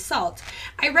for assault.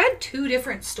 I read 2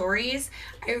 different stories.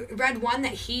 I read one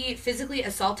that he physically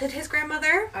assaulted his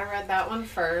grandmother. I read that one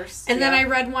first. And then I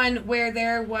read one where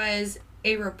there was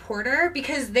a reporter,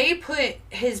 because they put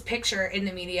his picture in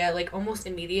the media, like, almost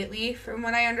immediately, from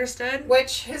what I understood.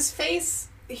 Which, his face,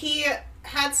 he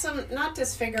had some, not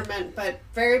disfigurement, but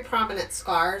very prominent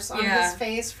scars on his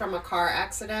face from a car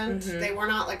accident. Mm-hmm. They were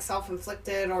not, like,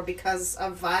 self-inflicted or because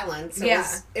of violence.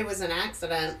 It was an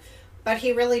accident. But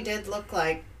he really did look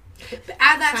like...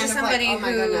 Add that to somebody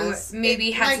who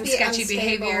maybe had some sketchy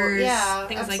behaviors,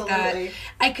 things like that.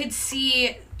 I could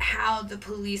see how the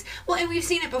police... Well, and we've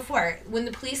seen it before. When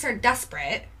the police are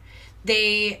desperate,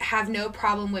 they have no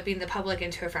problem whipping the public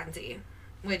into a frenzy.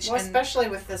 Especially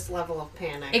with this level of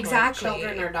panic. Exactly. Like,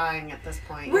 children are dying at this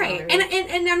point. Right.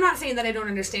 And I'm not saying that I don't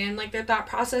understand, like, their thought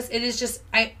process. It is just,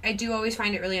 I do always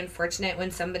find it really unfortunate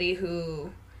when somebody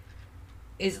who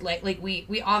is, like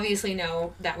we obviously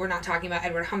know that we're not talking about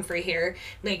Edward Humphrey here.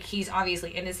 Like, he's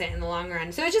obviously innocent in the long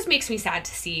run. So it just makes me sad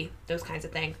to see those kinds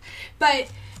of things.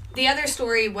 But the other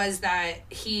story was that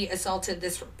he assaulted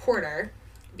this reporter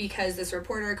because this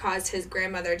reporter caused his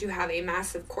grandmother to have a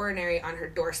massive coronary on her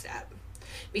doorstep.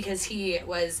 Because he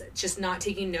was just not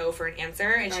taking no for an answer,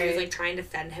 and she was, like, trying to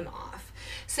fend him off.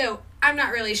 So, I'm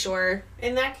not really sure.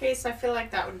 In that case, I feel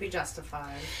like that would be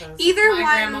justified. Either if my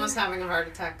grandma was having a heart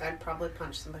attack, I'd probably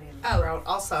punch somebody in the throat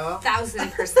also.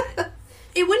 1000%.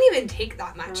 It wouldn't even take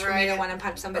that much for me to want to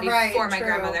punch somebody for my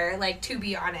grandmother, like, to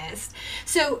be honest.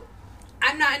 So,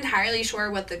 I'm not entirely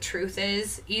sure what the truth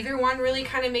is. Either one really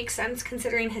kind of makes sense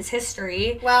considering his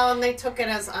history. Well, and they took it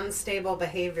as unstable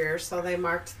behavior, so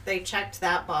they checked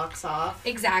that box off.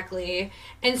 Exactly.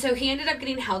 And so he ended up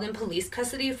getting held in police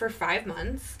custody for 5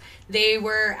 months. They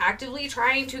were actively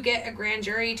trying to get a grand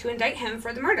jury to indict him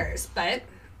for the murders, but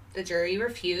the jury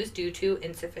refused due to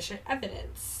insufficient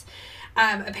evidence.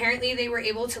 Apparently they were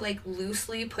able to, like,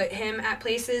 loosely put him at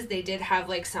places. They did have,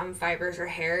 like, some fibers or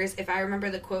hairs. If I remember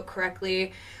the quote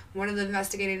correctly, one of the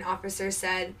investigating officers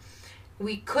said,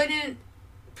 "We couldn't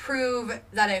prove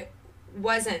that it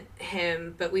wasn't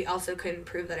him, but we also couldn't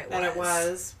prove that it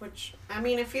was." Which, I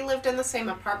mean, if you lived in the same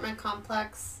apartment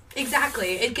complex...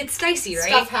 Exactly. It gets dicey, right?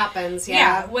 Stuff happens,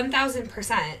 yeah.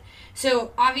 1000%.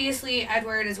 So, obviously,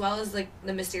 Edward, as well as, like,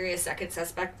 the mysterious second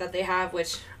suspect that they have,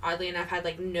 which, oddly enough, had,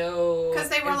 like, no Because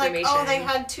they were like, oh, they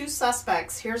had 2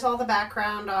 suspects. Here's all the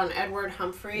background on Edward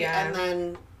Humphrey, and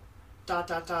then ...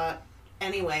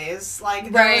 anyways.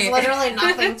 Like, there was literally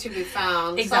nothing to be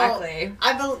found. Exactly.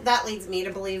 So, that leads me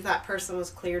to believe that person was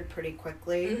cleared pretty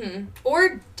quickly. Mm-hmm.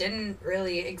 Or didn't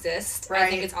really exist. Right. I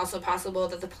think it's also possible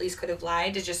that the police could have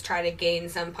lied to just try to gain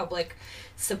some public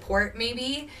support,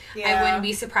 maybe. Yeah. I wouldn't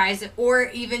be surprised. Or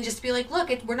even just be like,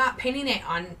 look, we're not pinning it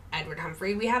on Edward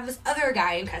Humphrey. We have this other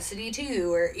guy in custody,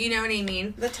 too. Or, you know what I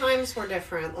mean? The times were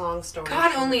different, long story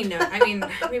God only knows. I mean,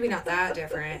 maybe not that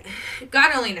different.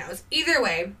 God only knows. Either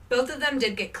way, both of them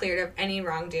did get cleared of any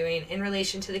wrongdoing in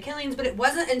relation to the killings, but it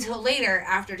wasn't until later,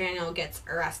 after Daniel gets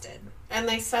arrested. And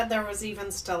they said there was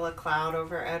even still a cloud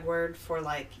over Edward for,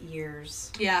 like,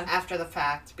 years. Yeah. After the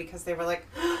fact, because they were like,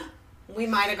 we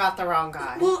might have got the wrong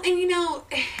guy. Well, and you know,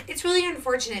 it's really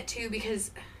unfortunate, too,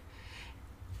 because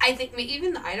I think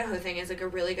even the Idaho thing is, like, a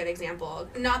really good example.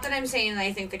 Not that I'm saying that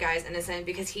I think the guy's innocent,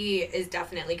 because he is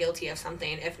definitely guilty of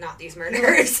something, if not these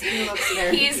murders. He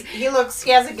has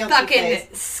a guilty fucking face.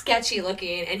 sketchy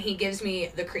looking, and he gives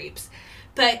me the creeps.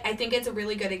 But I think it's a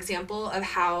really good example of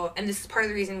how, and this is part of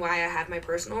the reason why I have my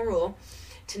personal rule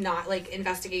to not, like,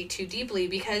 investigate too deeply,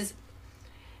 because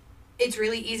it's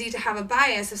really easy to have a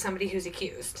bias of somebody who's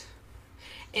accused.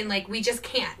 And, like, we just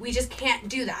can't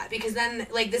do that, because then,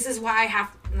 like, this is why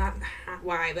not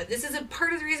why, but this is a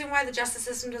part of the reason why the justice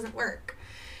system doesn't work.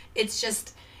 It's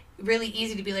just really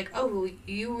easy to be like, oh,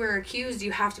 you were accused,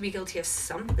 you have to be guilty of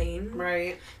something.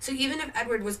 Right. So even if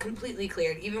Edward was completely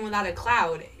cleared, even without a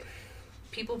cloud,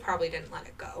 people probably didn't let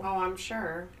it go. Oh, I'm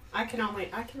sure. I can only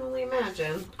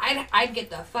imagine. I'd get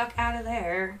the fuck out of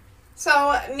there.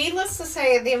 So, needless to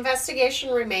say, the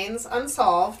investigation remains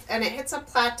unsolved, and it hits a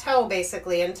plateau,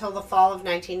 basically, until the fall of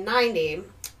 1990.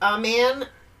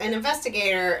 An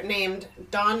investigator named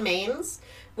Don Maines,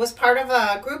 was part of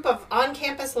a group of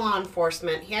on-campus law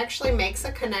enforcement. He actually makes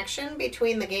a connection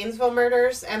between the Gainesville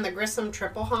murders and the Grissom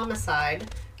triple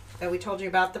homicide that we told you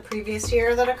about the previous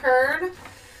year that occurred.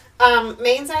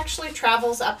 Maines actually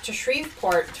travels up to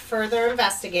Shreveport to further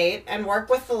investigate and work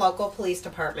with the local police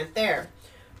department there.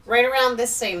 Right around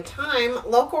this same time,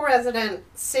 local resident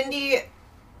Cindy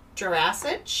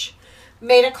Jurasich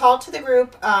made a call to the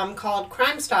group called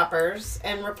Crime Stoppers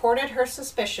and reported her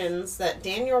suspicions that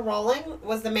Daniel Rolling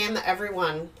was the man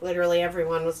that literally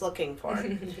everyone was looking for.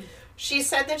 She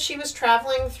said that she was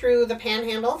traveling through the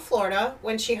panhandle of Florida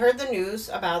when she heard the news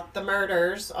about the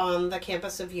murders on the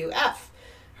campus of UF.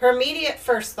 Her immediate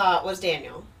first thought was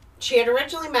Daniel. She had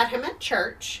originally met him at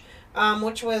church,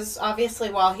 which was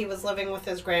obviously while he was living with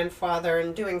his grandfather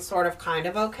and doing sort of kind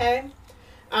of okay.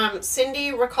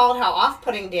 Cindy recalled how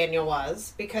off-putting Daniel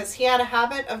was because he had a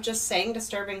habit of just saying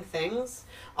disturbing things,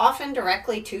 often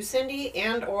directly to Cindy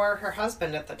and or her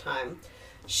husband at the time.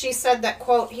 She said that,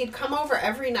 quote, he'd come over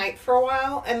every night for a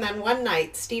while, and then one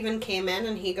night Stephen came in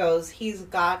and he goes, he's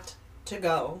got to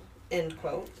go, end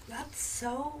quote. That's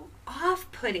so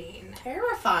off-putting.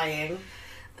 Terrifying.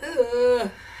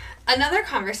 Ugh. Another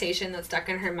conversation that stuck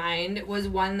in her mind was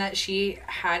one that she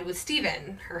had with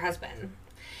Stephen, her husband.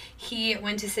 He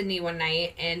went to Sydney one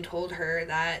night and told her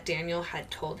that Daniel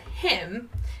had told him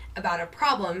about a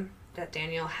problem that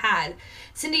Daniel had.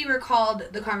 Cindy recalled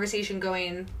the conversation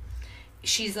going,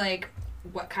 she's like,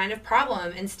 what kind of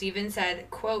problem? And Stephen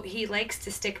said, quote, he likes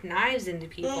to stick knives into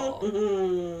people.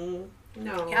 Mm-hmm.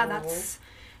 No. Yeah,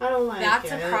 I don't like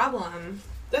that's it. a problem.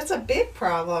 That's a big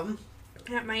problem.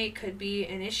 That could be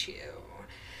an issue.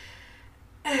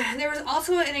 There was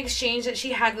also an exchange that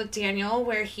she had with Daniel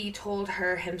where he told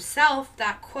her himself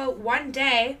that, quote, one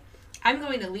day I'm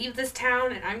going to leave this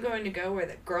town and I'm going to go where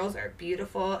the girls are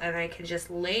beautiful and I can just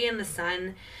lay in the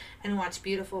sun and watch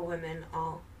beautiful women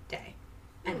all day.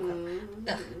 End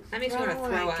quote. Ugh, that makes me want to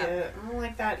throw up. I don't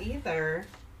like that either.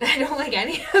 I don't like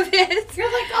any of it.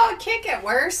 You're like, oh, it can't get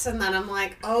worse. And then I'm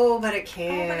like, oh, but it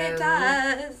can. Oh, but it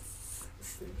does.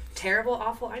 Terrible,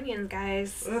 awful onions,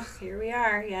 guys. Ugh. Here we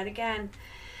are, yet again.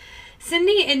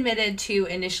 Cindy admitted to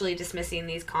initially dismissing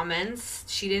these comments.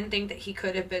 She didn't think that he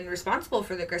could have been responsible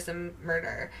for the Grissom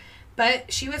murder.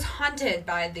 But she was haunted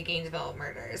by the Gainesville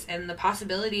murders and the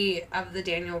possibility of the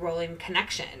Daniel Rolling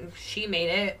connection. She made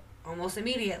it almost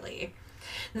immediately.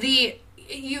 If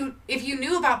you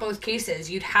knew about both cases,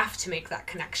 you'd have to make that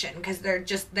connection because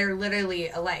they're literally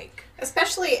alike.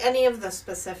 Especially any of the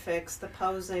specifics, the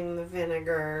posing, the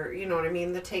vinegar, you know what I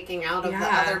mean? The taking out of the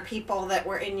other people that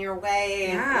were in your way.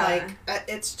 Yeah.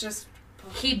 It's just...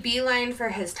 He beelined for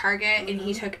his target and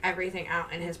he took everything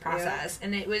out in his process. Yeah.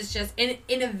 And it was just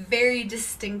in a very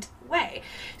distinct way.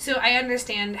 So I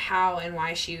understand how and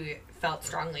why she felt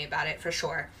strongly about it for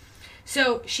sure.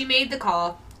 So she made the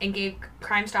call and gave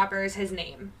Crime Stoppers his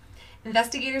name.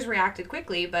 Investigators reacted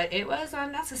quickly, but it was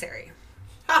unnecessary.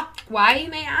 Why, you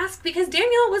may ask? Because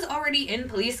Daniel was already in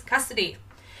police custody.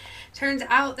 Turns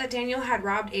out that Daniel had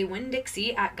robbed a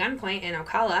Winn-Dixie at gunpoint in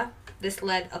Ocala. This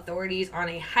led authorities on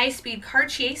a high-speed car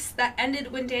chase that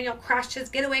ended when Daniel crashed his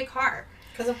getaway car.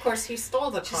 Because, of course, he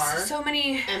stole the car.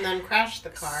 And then crashed the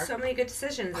car. So many good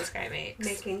decisions this guy makes.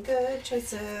 Making good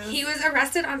choices. He was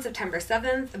arrested on September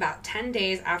 7th, about 10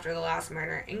 days after the last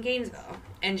murder in Gainesville.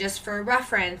 And just for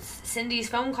reference, Cindy's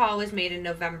phone call was made in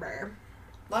November.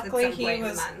 Luckily, he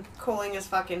was cooling his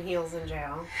fucking heels in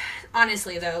jail.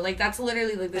 Honestly, though, that's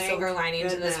literally the silver lining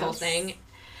to this whole thing.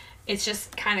 it's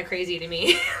just kind of crazy to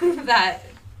me that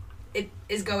it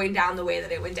is going down the way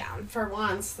that it went down. For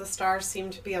once, the stars seem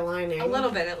to be aligning. A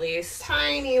little bit, at least.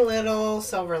 Tiny little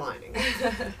silver lining.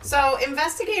 So,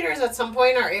 investigators at some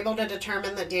point are able to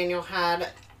determine that Daniel had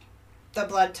the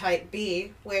blood type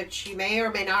B, which you may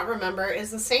or may not remember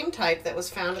is the same type that was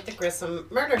found at the Grissom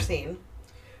murder scene.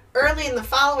 Early in the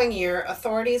following year,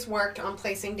 authorities worked on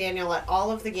placing Daniel at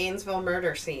all of the Gainesville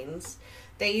murder scenes.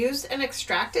 They used an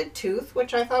extracted tooth,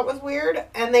 which I thought was weird,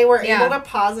 and they were able to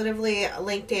positively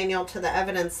link Daniel to the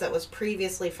evidence that was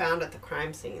previously found at the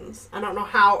crime scenes. I don't know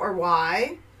how or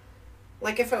why.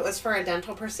 Like, if it was for a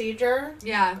dental procedure.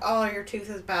 Yeah. Oh, your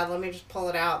tooth is bad, let me just pull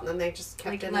it out, and then they just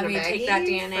kept it in a baggie. Let me take that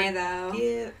DNA, though.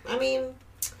 Yeah, I mean,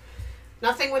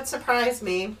 nothing would surprise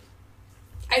me.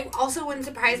 I also wouldn't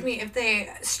surprise me if they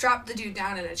strapped the dude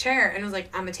down in a chair and was like,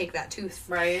 I'm gonna take that tooth.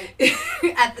 Right.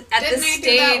 at this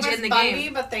stage in the Bundy,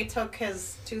 game. But they took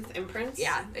his tooth imprints?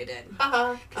 Yeah, they did.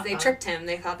 Because they tripped him.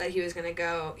 They thought that he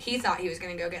thought he was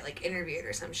gonna go get, like, interviewed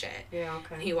or some shit. Yeah,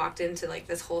 okay. And he walked into, like,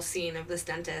 this whole scene of this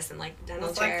dentist and, like, dental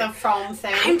it's chair. Like the foam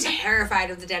thing. I'm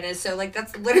terrified of the dentist, so, like,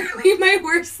 that's literally my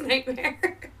worst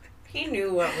nightmare. He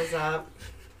knew what was up.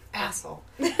 Asshole.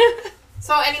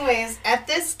 So anyways, at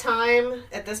this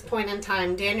point in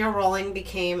time, Daniel Rolling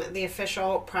became the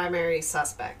official primary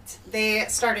suspect. They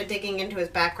started digging into his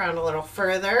background a little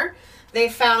further. They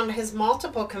found his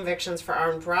multiple convictions for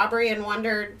armed robbery and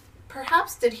wondered,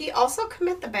 perhaps did he also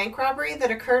commit the bank robbery that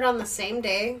occurred on the same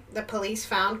day the police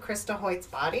found Krista Hoyt's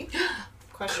body?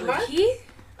 Question mark? He?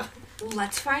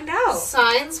 Let's find out.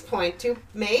 Signs point to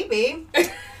maybe.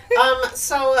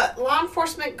 So law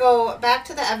enforcement go back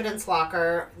to the evidence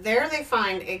locker. There they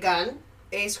find a gun,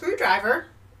 a screwdriver,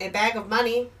 a bag of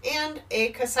money, and a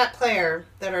cassette player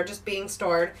that are just being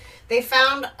stored. They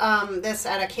found this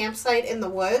at a campsite in the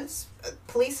woods.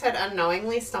 Police had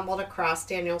unknowingly stumbled across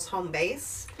Daniel's home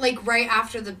base. Like, right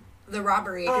after the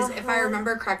robbery. Because if I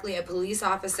remember correctly, a police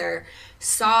officer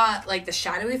saw, like, the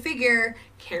shadowy figure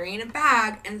carrying a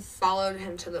bag and followed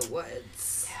him to the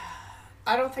woods.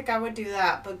 I don't think I would do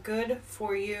that, but good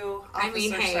for you,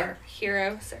 officer, sir.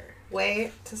 Hero, sir.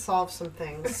 Way to solve some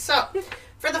things. So,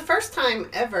 for the first time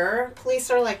ever,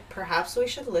 police are like, perhaps we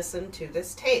should listen to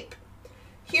this tape.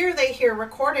 Here they hear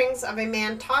recordings of a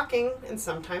man talking and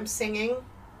sometimes singing.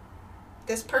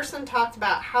 This person talked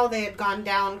about how they had gone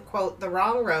down, quote, the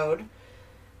wrong road.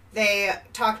 They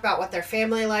talked about what their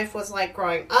family life was like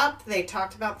growing up. They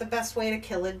talked about the best way to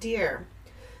kill a deer.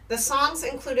 The songs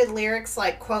included lyrics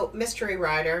like, quote, mystery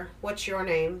rider, what's your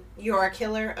name? You're a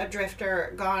killer, a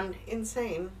drifter, gone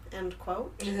insane, end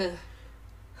quote.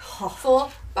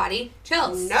 Full body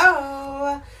chills.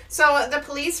 No. So the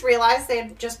police realized they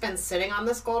had just been sitting on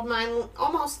this gold mine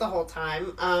almost the whole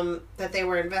time that they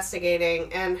were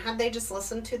investigating. And had they just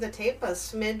listened to the tape a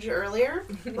smidge earlier,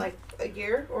 like a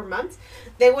year or months,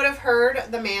 they would have heard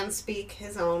the man speak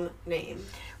his own name.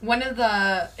 One of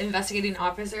the investigating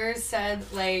officers said,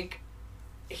 like,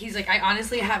 he's like, I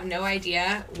honestly have no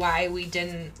idea why we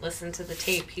didn't listen to the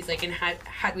tape. He's like, and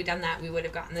had we done that, we would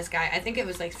have gotten this guy. I think it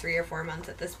was like 3 or 4 months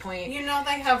at this point. You know,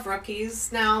 they have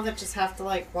rookies now that just have to,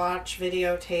 like, watch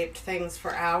videotaped things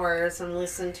for hours and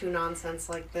listen to nonsense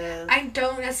like this. I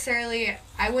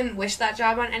wouldn't wish that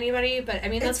job on anybody, but I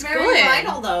mean, that's good. It's very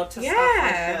vital, though, to stuff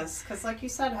like this. Because, like you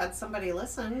said, had somebody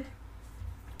listened.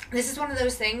 This is one of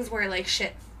those things where, like,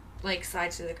 shit, like,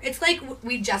 slides to the... It's like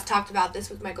we just talked about this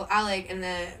with Michael Alec and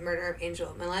the murder of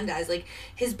Angel Melendez. Like,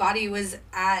 his body was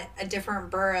at a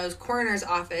different borough's coroner's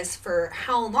office for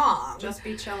how long? Just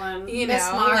be chilling. You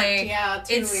know, like... Yeah,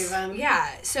 too, even. Yeah,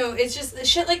 so it's just...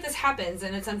 Shit like this happens,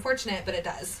 and it's unfortunate, but it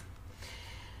does.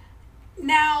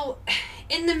 Now,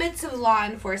 in the midst of law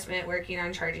enforcement working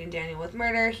on charging Daniel with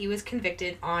murder, he was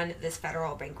convicted on this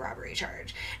federal bank robbery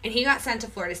charge, and he got sent to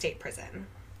Florida State Prison.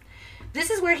 This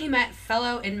is where he met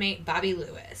fellow inmate Bobby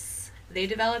Lewis. They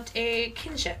developed a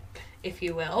kinship, if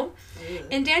you will.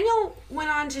 And Daniel went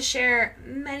on to share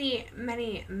many,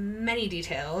 many, many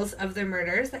details of the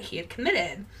murders that he had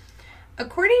committed.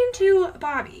 According to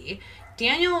Bobby,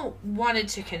 Daniel wanted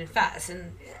to confess,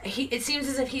 and it seems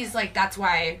as if he's like, that's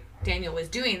why Daniel was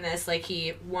doing this, like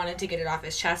he wanted to get it off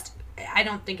his chest. I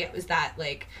don't think it was that,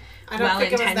 like...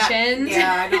 well-intentioned.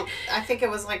 I think it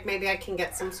was like, maybe I can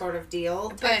get some sort of deal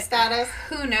type status.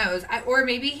 Who knows? Or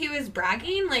maybe he was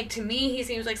bragging. Like, to me, he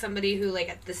seems like somebody who, like,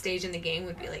 at the stage in the game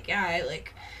would be like, yeah,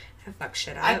 I fuck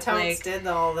shit up. I totes did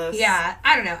all this. Yeah,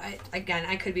 I don't know.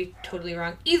 I could be totally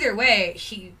wrong. Either way,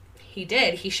 he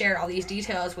did. He shared all these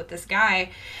details with this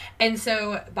guy. And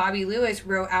so Bobby Lewis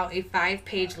wrote out a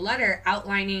 5-page letter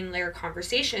outlining their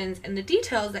conversations and the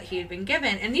details that he had been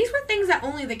given. And these were things that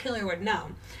only the killer would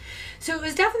know. So it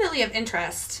was definitely of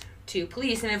interest to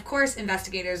police, and of course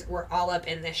investigators were all up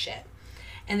in this shit.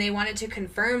 And they wanted to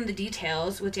confirm the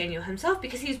details with Daniel himself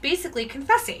because he's basically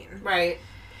confessing. Right.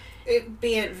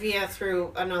 Be it via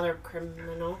through another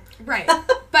criminal. Right.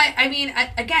 But, I mean,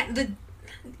 again,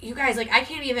 you guys, like, I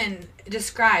can't even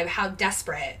describe how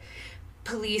desperate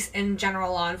police and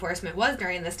general law enforcement was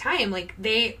during this time. Like,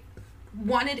 they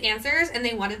wanted answers, and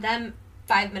they wanted them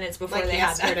 5 minutes before like they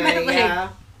yesterday, had them. Like, yeah.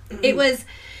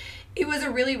 It was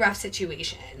a really rough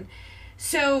situation.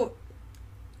 So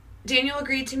Daniel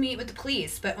agreed to meet with the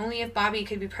police, but only if Bobby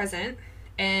could be present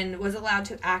and was allowed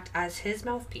to act as his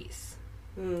mouthpiece.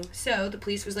 So the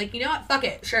police was like, you know what? Fuck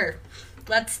it. Sure.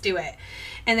 Let's do it.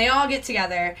 And they all get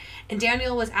together, and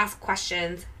Daniel was asked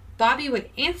questions. Bobby would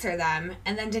answer them,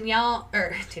 and then Daniel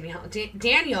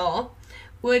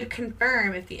would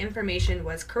confirm if the information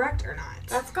was correct or not.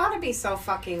 That's gotta be so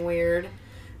fucking weird.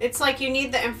 It's like you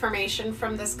need the information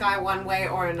from this guy one way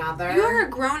or another. You're a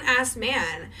grown-ass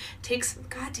man. Take some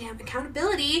goddamn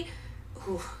accountability.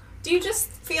 Ooh. Do you just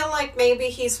feel like maybe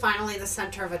he's finally the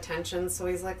center of attention, so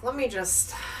he's like, let me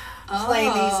just play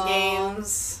these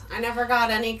games. I never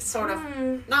got any sort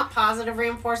of, not positive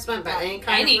reinforcement, but any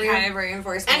kind of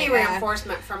reinforcement. Any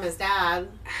reinforcement from his dad.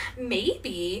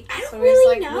 Maybe. I don't so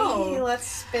really he's like, know. Let's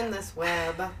spin this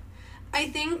web. I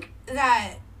think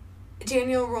that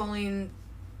Daniel Rowling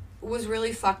was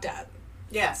really fucked up.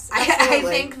 Yes,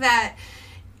 absolutely.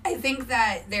 I think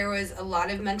that there was a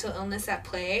lot of mental illness at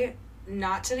play,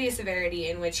 not to the severity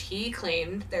in which he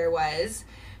claimed there was,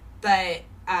 but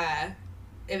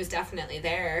it was definitely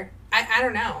there. I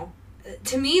don't know.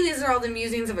 To me, these are all the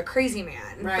musings of a crazy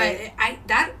man. Right. But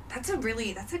that's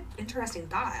an interesting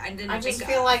thought. I just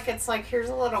feel like it's like, here's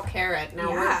a little carrot.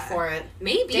 Now work for it.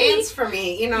 Maybe. Dance for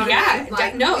me. You know what I mean?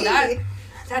 Like,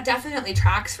 that definitely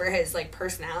tracks for his, like,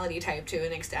 personality type to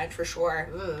an extent, for sure.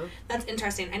 Ooh. That's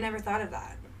interesting. I never thought of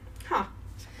that. Huh.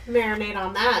 Marinate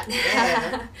on that.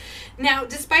 Yeah. Now,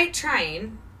 despite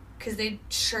trying, because they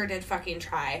sure did fucking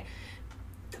try,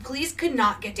 the police could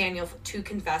not get Daniel to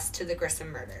confess to the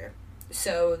Grissom murder.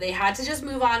 So they had to just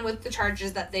move on with the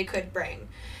charges that they could bring.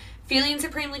 Feeling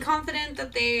supremely confident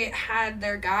that they had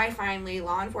their guy, finally,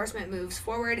 law enforcement moves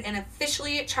forward and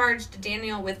officially charged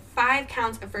Daniel with 5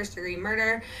 counts of first-degree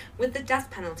murder with the death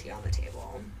penalty on the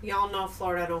table. Y'all know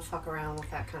Florida don't fuck around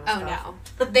with that kind of stuff. Oh,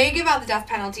 no. They give out the death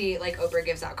penalty like Oprah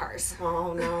gives out cars.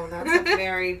 Oh, no. That's a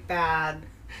very bad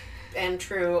and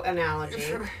true analogy.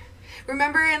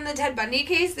 Remember in the Ted Bundy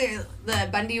case, the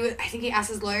Bundy, I think he asked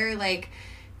his lawyer, like,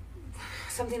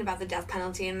 something about the death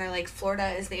penalty, and they're like, Florida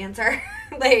is the answer.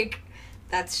 Like,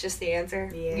 that's just the answer.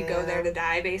 Yeah. You go there to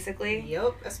die, basically.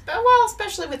 Yep. Well,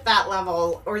 especially with that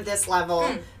level, or this level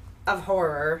of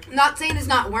horror. Not saying it's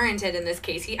not warranted in this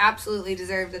case. He absolutely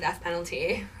deserved the death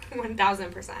penalty.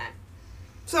 1,000%.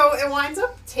 So it winds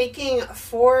up taking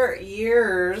 4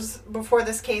 years before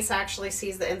this case actually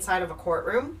sees the inside of a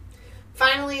courtroom.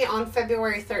 Finally, on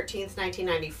February 13th,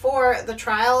 1994, the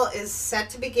trial is set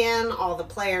to begin. All the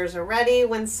players are ready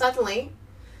when suddenly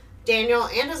Daniel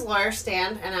and his lawyer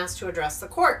stand and ask to address the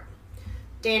court.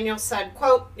 Daniel said,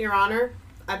 quote, "Your Honor,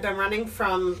 I've been running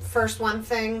from first one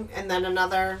thing and then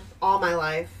another all my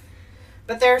life.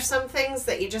 But there are some things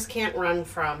that you just can't run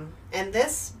from, and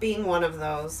this being one of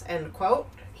those," end quote.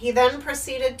 He then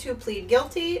proceeded to plead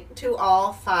guilty to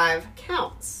all 5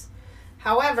 counts.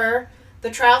 However, the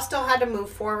trial still had to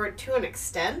move forward to an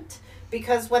extent,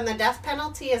 because when the death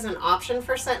penalty is an option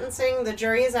for sentencing, the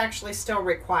jury is actually still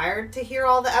required to hear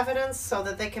all the evidence so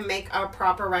that they can make a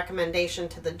proper recommendation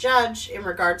to the judge in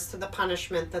regards to the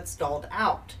punishment that's doled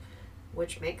out.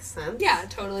 Which makes sense. Yeah,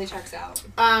 totally checks out.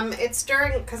 It's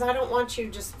during, because I don't want you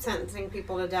just sentencing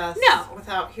people to death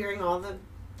without hearing all the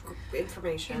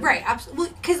information. Right,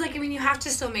 absolutely. Because, like, I mean, you have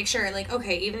to still make sure, like,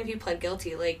 okay, even if you pled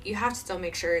guilty, like, you have to still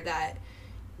make sure that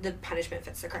the punishment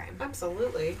fits the crime.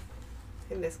 Absolutely.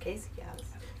 In this case, yes.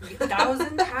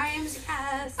 1,000 times,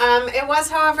 yes. It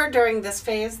was, however, during this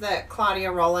phase that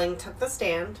Claudia Rowling took the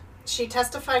stand. She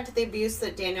testified to the abuse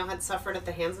that Daniel had suffered at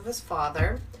the hands of his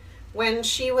father. When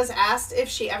she was asked if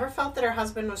she ever felt that her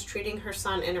husband was treating her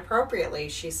son inappropriately,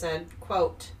 she said,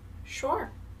 quote,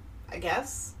 "Sure, I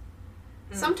guess.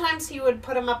 Sometimes he would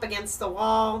put him up against the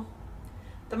wall.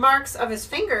 The marks of his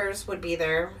fingers would be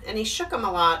there, and he shook them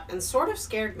a lot and sort of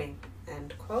scared me,"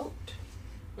 end quote.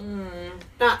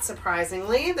 Not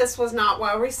surprisingly, this was not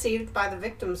well received by the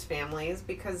victims' families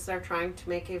because they're trying to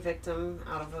make a victim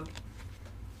out of a...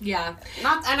 Yeah.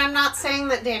 And I'm not saying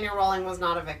that Daniel Rowling was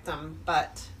not a victim,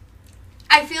 but...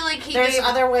 I feel like there's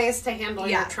other ways to handle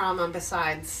your trauma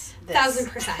besides this.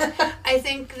 1,000%. I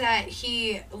think that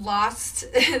he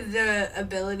lost the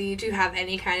ability to have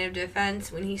any kind of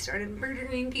defense when he started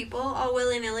murdering people all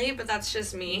willy-nilly, but that's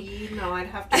just me. No, I'd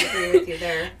have to agree with you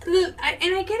there.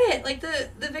 And I get it. Like, the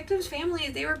victims'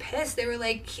 families, they were pissed. They were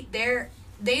like,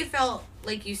 they felt,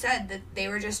 like you said, that they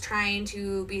were just trying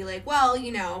to be like, well,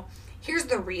 you know, here's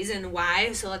the reason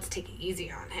why, so let's take it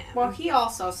easy on him. Well, he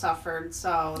also suffered,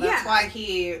 so that's why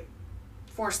he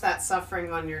forced that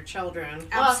suffering on your children.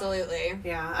 Absolutely. Well,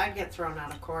 yeah, I'd get thrown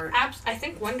out of court. I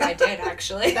think one guy did,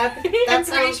 actually. that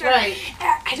sounds right.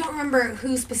 I don't remember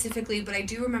who specifically, but I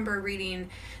do remember reading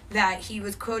that he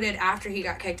was quoted after he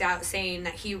got kicked out saying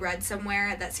that he read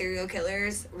somewhere that serial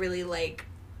killers really like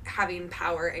having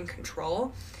power and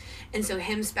control. And so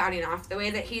him spouting off the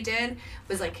way that he did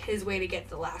was like his way to get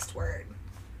the last word.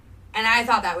 And I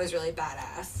thought that was really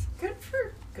badass. Good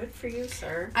for you,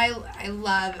 sir. I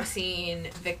love seeing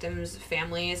victims'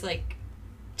 families like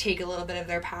take a little bit of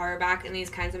their power back in these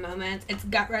kinds of moments. It's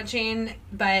gut-wrenching,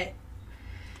 but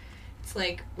it's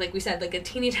like we said, like a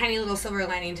teeny tiny little silver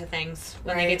lining to things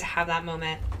when they get to have that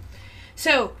moment.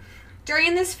 So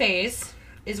during this phase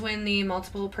is when the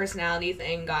multiple personality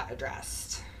thing got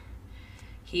addressed.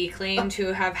 He claimed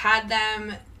to have had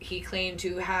them. He claimed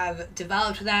to have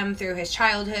developed them through his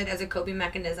childhood as a coping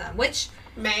mechanism, which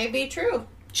may be true.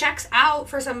 Checks out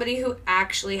for somebody who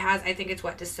actually has, I think it's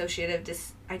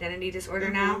dissociative identity disorder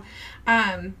now.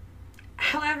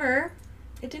 However,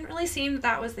 it didn't really seem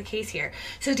that was the case here.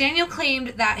 So Daniel claimed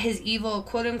that his evil,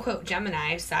 quote-unquote,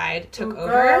 Gemini side took over.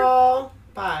 Girl,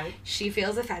 bye. She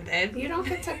feels offended. You don't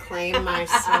get to claim my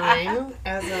sign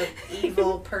as an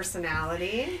evil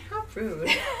personality. How rude.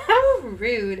 How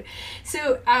rude.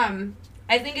 So,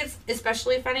 I think it's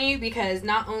especially funny because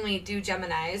not only do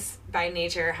Geminis by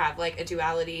nature have like a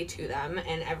duality to them,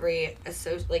 and every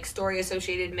story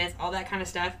associated myth, all that kind of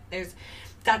stuff,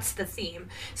 that's the theme.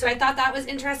 So I thought that was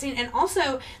interesting, and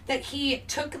also that he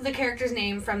took the character's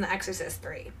name from The Exorcist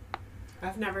 3.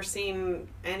 I've never seen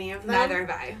any of them. Neither have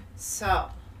I. So.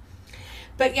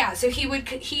 But yeah, so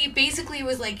he basically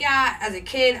was like, yeah, as a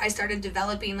kid, I started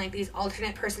developing like these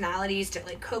alternate personalities to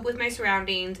like cope with my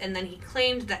surroundings, and then he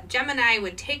claimed that Gemini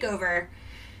would take over,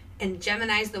 and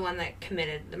Gemini's the one that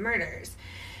committed the murders.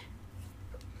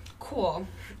 Cool.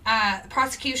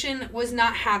 Prosecution was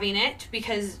not having it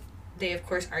because they, of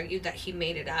course, argued that he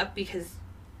made it up because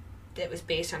it was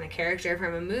based on a character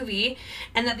from a movie,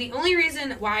 and that the only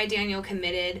reason why Daniel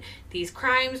committed these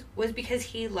crimes was because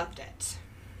he loved it.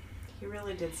 He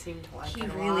really did seem to like it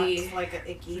a lot. Like an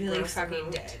icky really fucking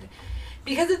did.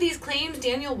 Because of these claims,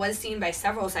 Daniel was seen by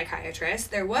several psychiatrists.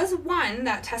 There was one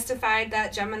that testified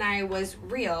that Gemini was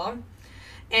real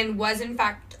and was in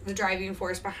fact the driving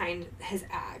force behind his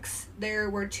acts. There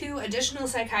were 2 additional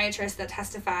psychiatrists that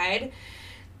testified.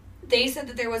 They said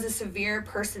that there was a severe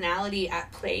personality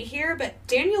at play here, but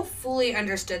Daniel fully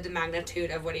understood the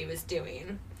magnitude of what he was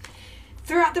doing.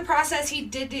 Throughout the process, he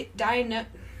did He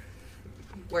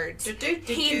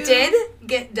did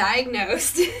get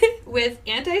diagnosed with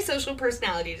antisocial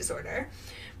personality disorder,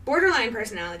 borderline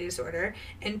personality disorder,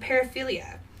 and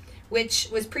paraphilia, which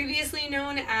was previously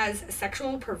known as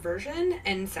sexual perversion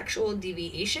and sexual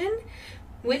deviation,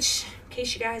 which, in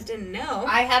case you guys didn't know,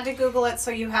 I had to Google it, so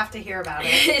you have to hear about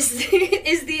it.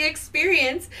 is the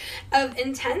experience of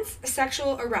intense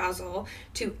sexual arousal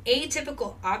to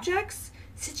atypical objects,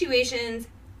 situations,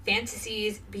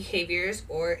 fantasies, behaviors,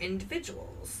 or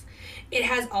individuals. It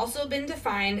has also been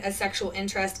defined as sexual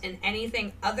interest in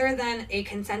anything other than a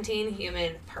consenting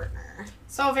human partner.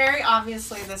 So very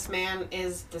obviously this man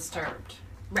is disturbed.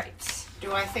 Right.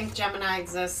 Do I think Gemini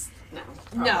exists? No.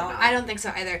 No, not. I don't think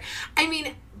so either. I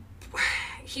mean,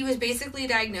 he was basically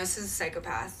diagnosed as a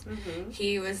psychopath. Mm-hmm.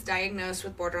 He was diagnosed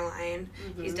with borderline.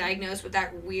 Mm-hmm. He's diagnosed with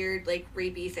that weird, like,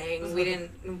 rapey thing.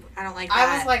 Mm-hmm. I don't like that.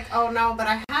 I was like, oh no, but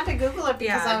I had to Google it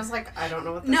because I was like, I don't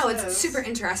know what this is. No, it's super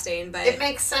interesting, but it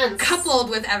makes sense. Coupled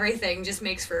with everything just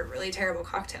makes for a really terrible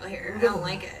cocktail here. I don't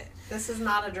like it. This is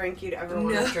not a drink you'd ever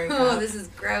want to drink. No, this is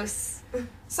gross.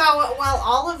 So, while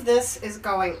all of this is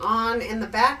going on in the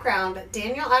background,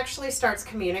 Daniel actually starts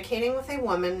communicating with a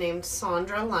woman named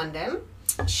Sandra London.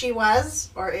 She was,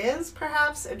 or is,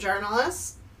 perhaps, a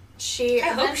journalist.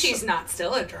 I hope she's not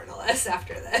still a journalist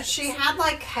after this. She had,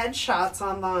 like, headshots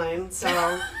online,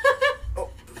 so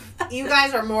you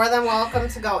guys are more than welcome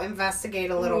to go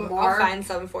investigate a little more. I'll find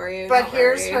some for you. But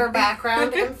here's her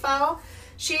background info.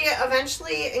 She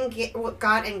eventually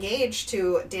got engaged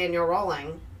to Daniel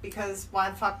Rowling. Because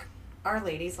why the fuck are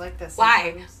ladies like this?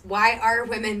 Why? Why are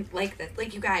women like this?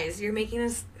 Like, you guys, you're making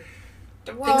us...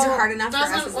 Well, things are hard enough for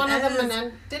us as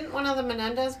didn't one of the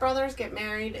Menendez brothers get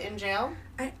married in jail?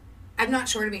 I'm not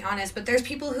sure, to be honest, but there's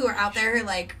people who are out there,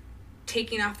 like,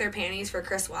 taking off their panties for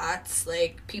Chris Watts.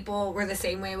 Like, people were the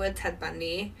same way with Ted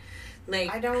Bundy.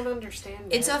 Like, I don't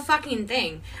understand it. It's a fucking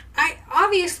thing.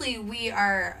 Obviously, we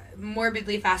are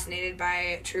morbidly fascinated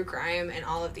by true crime and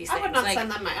all of these things. I would not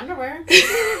send them my underwear.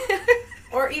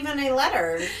 Or even a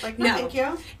letter. Like, no, thank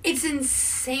you. It's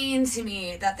insane to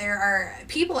me that there are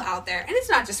people out there, and it's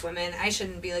not just women. I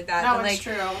shouldn't be like that. No, but, it's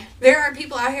like, true. There are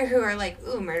people out here who are like,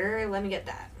 ooh, murder, let me get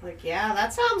that. Like, yeah,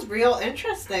 that sounds real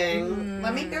interesting.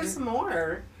 Let me do some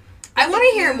more. I want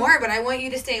to hear more, but I want you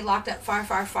to stay locked up far,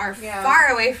 far, far,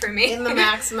 far away from me. In the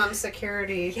maximum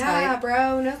security Yeah, type.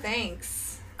 bro, no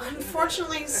thanks.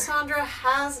 Unfortunately, Sandra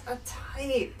has a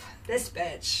type. This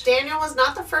bitch. Daniel was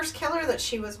not the first killer that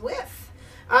she was with.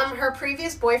 Her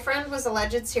previous boyfriend was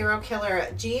alleged serial killer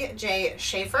G.J.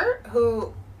 Schaefer,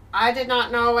 who I did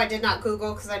not know. I did not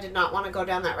Google because I did not want to go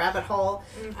down that rabbit hole.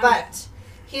 But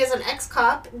he is an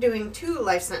ex-cop doing 2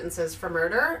 life sentences for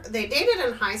murder. They dated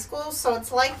in high school, so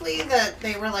it's likely that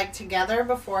they were, like, together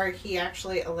before he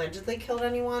actually allegedly killed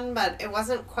anyone, but it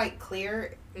wasn't quite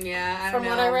clear from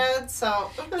what I read, so...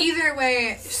 Either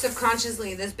way,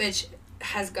 subconsciously, this bitch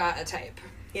has got a type.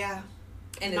 Yeah.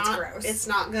 And it's gross. It's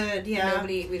not good, yeah.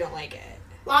 We don't like it.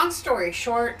 Long story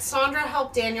short, Sandra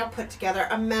helped Daniel put together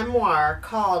a memoir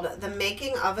called The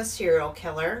Making of a Serial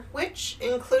Killer, which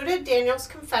included Daniel's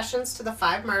confessions to the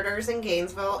 5 murders in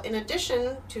Gainesville, in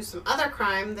addition to some other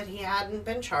crime that he hadn't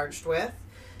been charged with.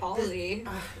 Ballsy.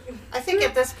 I think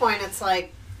at this point it's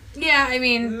like... Yeah, I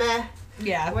mean... Meh.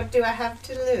 Yeah. What do I have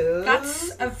to lose?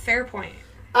 That's a fair point.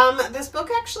 This book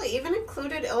actually even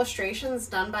included illustrations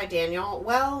done by Daniel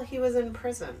while he was in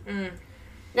prison.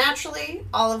 Naturally,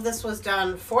 all of this was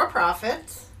done for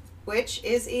profit, which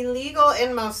is illegal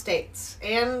in most states.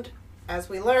 And as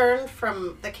we learned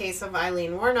from the case of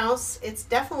Eileen Wuornos, it's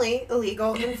definitely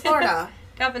illegal in Florida.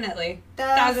 Definitely.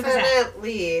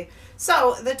 1000%.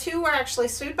 So, the 2 were actually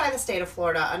sued by the state of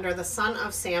Florida under the Son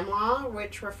of Sam law,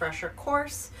 which, refresher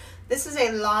course, this is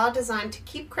a law designed to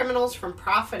keep criminals from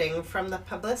profiting from the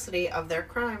publicity of their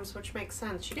crimes, which makes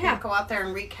sense. You can't go out there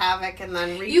and wreak havoc and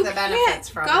then reap the benefits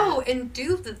from it. You can't go and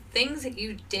do the things that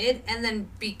you did and then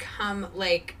become,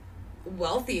 like,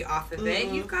 wealthy off of it.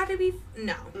 You've got to be...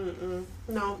 No.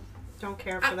 No. Don't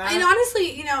care for that. And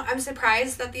honestly, you know, I'm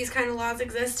surprised that these kind of laws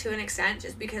exist to an extent,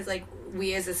 just because, like,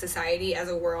 we as a society, as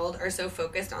a world, are so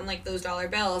focused on, like, those dollar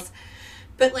bills.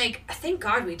 But, like, thank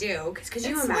God we do. Because could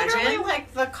you imagine? It's literally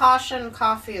like the caution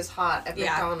coffee is hot at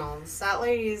McDonald's. That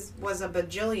lady was a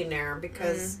bajillionaire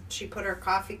because she put her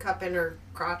coffee cup in her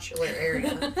crotchular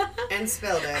area and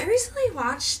spilled it. I recently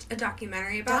watched a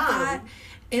documentary about that.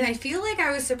 And I feel like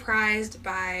I was surprised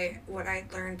by what I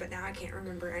learned, but now I can't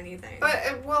remember anything.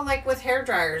 But, well, like with hair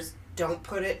dryers, don't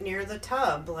put it near the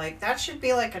tub. Like, that should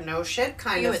be like a no shit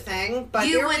kind of thing. But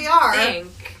here we are.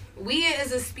 We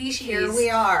as a species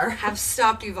have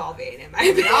stopped evolving, in my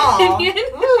opinion.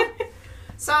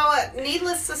 So,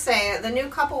 needless to say, the new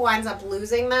couple winds up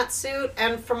losing that suit,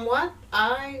 and from what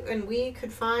we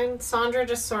could find, Sandra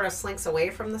just sort of slinks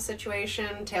away from the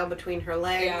situation, tail between her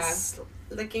legs,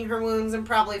 licking her wounds, and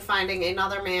probably finding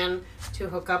another man to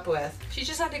hook up with. She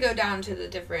just had to go down to the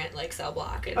different, like, cell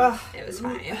block, and it was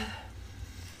fine.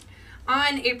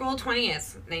 On April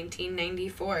 20th,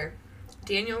 1994...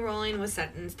 Daniel Rowling was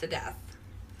sentenced to death.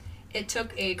 It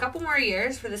took a couple more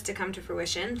years for this to come to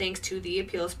fruition, thanks to the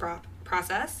appeals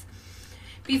process.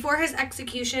 Before his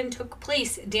execution took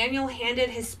place, Daniel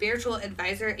handed his spiritual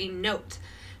advisor a note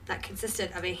that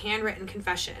consisted of a handwritten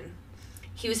confession.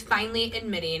 He was finally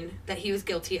admitting that he was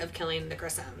guilty of killing the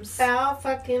Grissams. About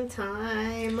fucking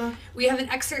time. We have an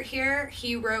excerpt here.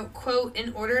 He wrote, quote,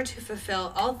 "In order to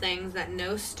fulfill all things, that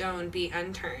no stone be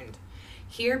unturned.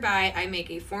 Hereby, I make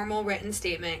a formal written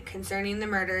statement concerning the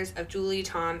murders of Julie,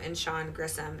 Tom, and Sean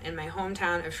Grissom in my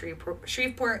hometown of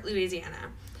Shreveport,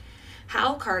 Louisiana.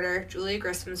 Hal Carter, Julie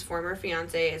Grissom's former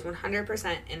fiancé, is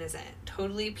 100% innocent,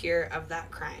 totally pure of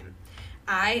that crime.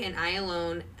 I, and I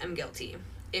alone, am guilty.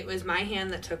 It was my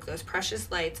hand that took those precious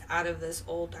lights out of this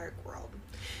old dark world."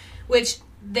 Which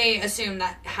they assumed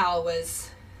that Hal was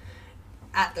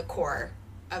at the core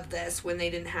of this when they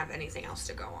didn't have anything else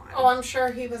to go on. Oh, I'm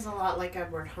sure he was a lot like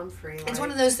Edward Humphrey. It's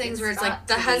one of those things where it's like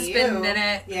the husband did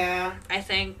it. Yeah. I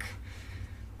think.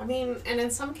 I mean, and in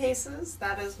some cases,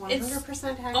 that is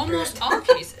 100% accurate. Almost all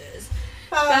cases.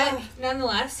 But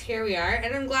nonetheless, here we are.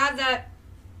 And I'm glad that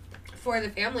for the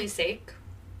family's sake.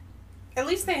 At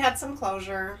least they had some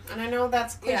closure. And I know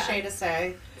that's cliche to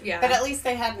say. Yeah. But at least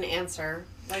they had an answer.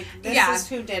 Like, this is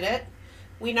who did it.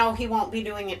 we know he won't be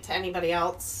doing it to anybody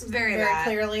else very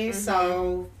clearly. Mm-hmm.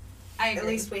 So at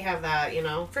least we have that, you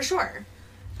know. For sure.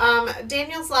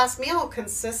 Daniel's last meal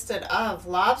consisted of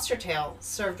lobster tail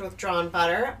served with drawn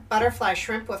butter, butterfly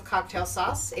shrimp with cocktail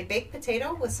sauce, a baked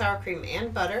potato with sour cream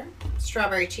and butter,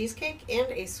 strawberry cheesecake,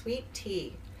 and a sweet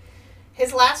tea.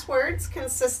 His last words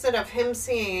consisted of him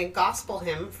singing a gospel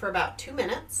hymn for about 2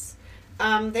 minutes.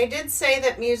 They did say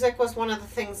that music was one of the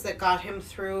things that got him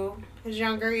through his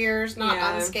younger years, not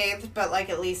unscathed, but like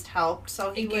at least helped.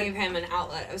 So it gave him an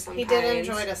outlet of some kind. He did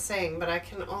enjoy to sing, but I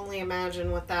can only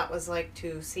imagine what that was like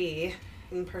to see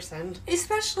in person.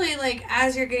 Especially like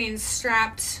as you're getting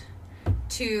strapped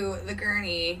to the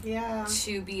gurney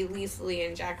to be lethally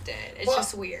injected. It's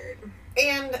just weird.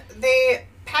 And they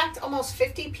packed almost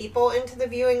 50 people into the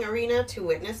viewing arena to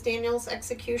witness Daniel's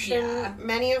execution,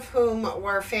 many of whom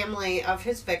were family of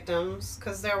his victims,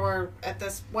 because there were, at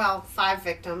this, 5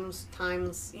 victims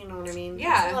times, you know what I mean? Yeah.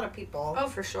 That's a lot of people. Oh,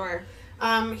 for sure.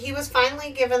 He was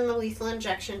finally given the lethal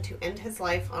injection to end his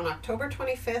life on October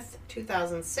 25th,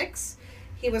 2006.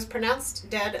 He was pronounced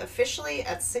dead officially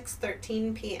at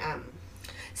 6:13 p.m.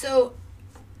 So,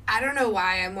 I don't know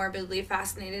why I'm morbidly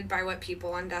fascinated by what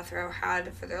people on death row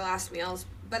had for their last meals,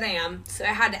 but I am, so I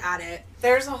had to add it.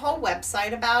 There's a whole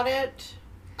website about it.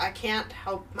 I can't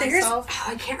help myself.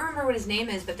 I can't remember what his name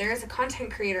is, but there is a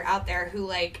content creator out there who,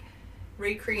 like,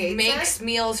 makes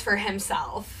meals for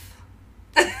himself.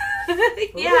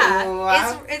 It's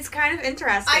kind of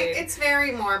interesting. It's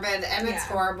very morbid, and it's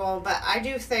horrible, but I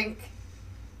do think...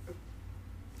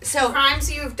 So,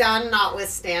 crimes you've done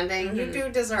notwithstanding, you do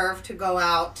deserve to go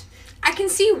out. I can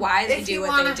see why they do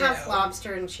what they do. If you want to have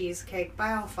lobster and cheesecake,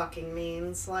 by all fucking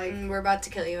means, like... we're about to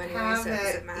kill you anyway, so it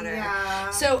doesn't matter. Yeah.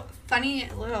 So, funny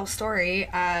little story.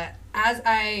 As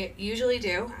I usually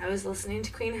do, I was listening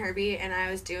to Queen Herbie, and I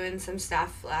was doing some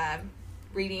stuff,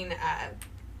 reading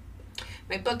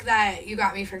my book that you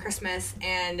got me for Christmas,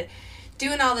 and...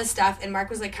 doing all this stuff, and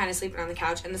Mark was like kind of sleeping on the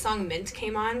couch, and the song Mint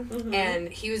came on, and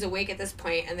he was awake at this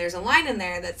point, and there's a line in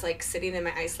there that's like sitting in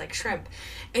my ice like shrimp,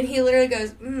 and he literally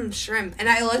goes, shrimp, and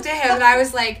I looked at him and I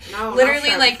was like,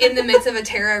 literally like in the midst of a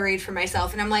tarot read for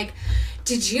myself, and I'm like,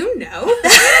 did you know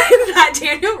that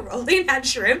Daniel Rolling had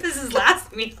shrimp as his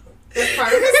last meal? It's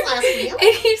part of his last meal?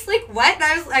 And he's like, what?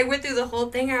 And I went through the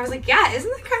whole thing, and I was like, yeah, isn't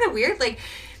that kind of weird? Like,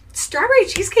 strawberry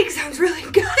cheesecake sounds really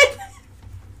good.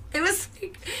 It was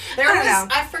like,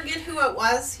 I forget who it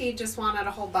was. He just wanted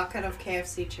a whole bucket of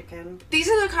KFC chicken. These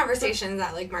are the conversations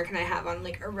that like Mark and I have on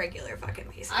like a regular fucking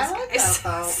basis. I like that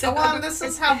though. So, this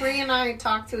is how Bree and I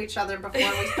talked to each other before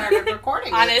we started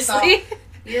recording. Honestly. So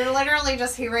you're literally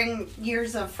just hearing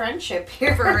years of friendship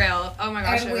here. For real. Oh my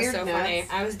gosh, it was so funny.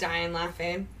 I was dying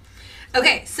laughing.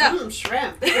 Okay, so.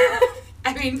 Shrimp.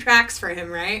 I mean, tracks for him,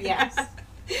 right? Yes.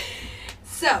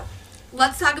 So,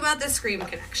 let's talk about the Scream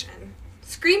connection.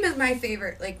 Scream is my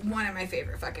favorite, like, one of my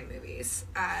favorite fucking movies.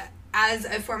 As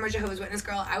a former Jehovah's Witness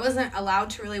girl, I wasn't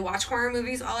allowed to really watch horror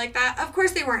movies all like that. Of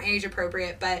course, they weren't age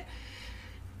appropriate, but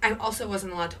I also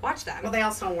wasn't allowed to watch them. Well, they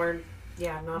also weren't,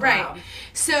 not allowed. Right.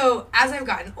 So, as I've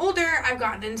gotten older, I've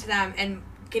gotten into them, and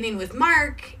getting with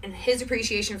Mark and his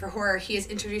appreciation for horror, he has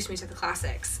introduced me to the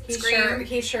classics.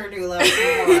 He sure do love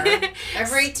some horror.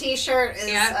 Every t-shirt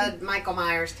is a Michael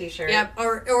Myers t-shirt. Yep,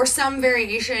 or some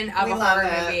variation of a horror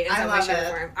movie. I love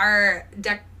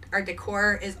it. Our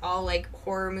decor is all like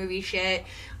horror movie shit.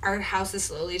 Our house is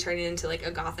slowly turning into like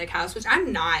a gothic house, which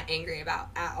I'm not angry about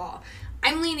at all.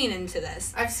 I'm leaning into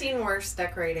this. I've seen worse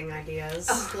decorating ideas,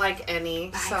 like any.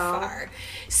 By far.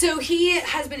 So he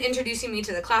has been introducing me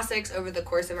to the classics over the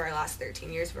course of our last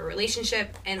 13 years of a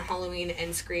relationship, and Halloween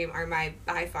and Scream are my,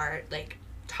 by far, like,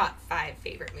 top 5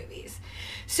 favorite movies.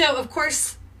 So, of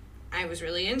course, I was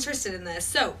really interested in this.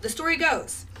 So, the story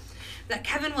goes that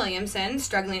Kevin Williamson,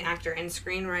 struggling actor and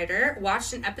screenwriter,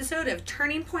 watched an episode of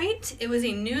Turning Point. It was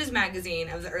a news magazine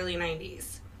of the early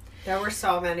 90s. There were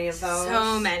so many of those.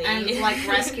 So many. And like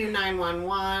Rescue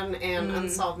 911 and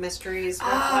Unsolved Mysteries.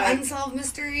 Unsolved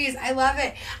Mysteries. I love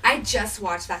it. I just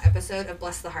watched that episode of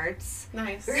Bless the Hearts.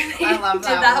 Nice. I love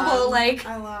that did whole like...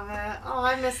 I love it. Oh,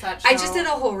 I miss that show. I just did a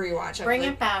whole rewatch of Bring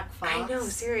it back, Fox. I know,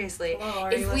 seriously. Hello,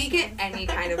 if we get any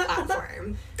kind of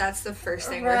platform, that's the first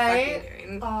thing we're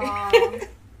fucking doing.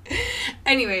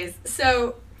 Anyways,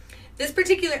 so... this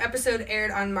particular episode aired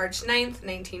on March 9th,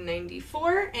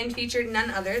 1994, and featured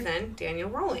none other than Daniel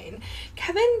Rolling.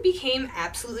 Kevin became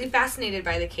absolutely fascinated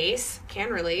by the case, can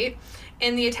relate,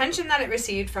 and the attention that it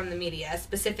received from the media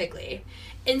specifically.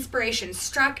 Inspiration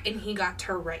struck, and he got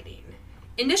to writing.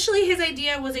 Initially, his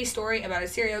idea was a story about a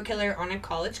serial killer on a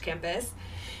college campus,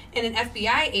 and an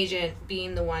FBI agent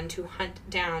being the one to hunt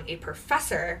down a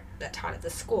professor that taught at the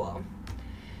school.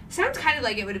 Sounds kind of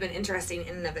like it would have been interesting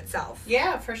in and of itself.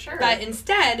 Yeah, for sure. But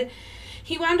instead,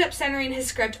 he wound up centering his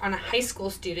script on high school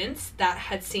students that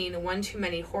had seen one too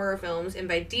many horror films, and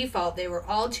by default, they were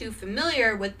all too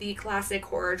familiar with the classic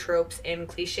horror tropes and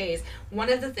cliches.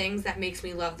 One of the things that makes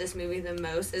me love this movie the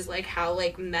most is, like, how,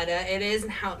 like, meta it is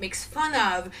and how it makes fun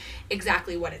of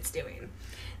exactly what it's doing.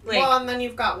 Like, well, and then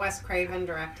you've got Wes Craven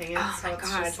directing it, so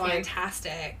it's just like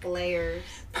fantastic. Layers.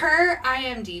 Per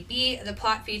IMDb, the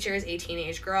plot features a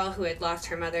teenage girl who had lost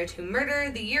her mother to murder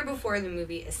the year before the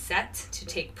movie is set to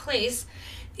take place.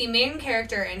 The main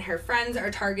character and her friends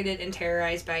are targeted and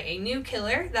terrorized by a new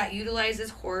killer that utilizes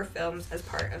horror films as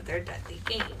part of their deadly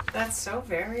game. That's so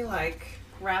very, like,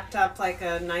 wrapped up like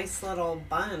a nice little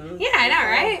bun. Yeah, I know,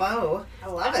 right? Bow. I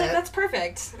love it. That's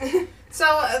perfect. So,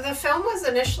 the film was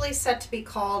initially set to be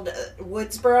called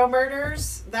Woodsboro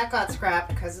Murders. That got scrapped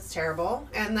because it's terrible.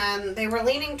 And then they were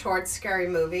leaning towards Scary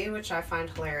Movie, which I find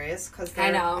hilarious because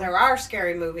there are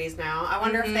scary movies now. I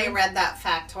wonder if they read that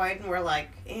factoid and were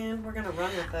like, and we're going to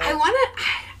run with it.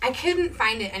 I couldn't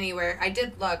find it anywhere. I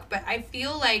did look, but I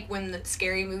feel like when the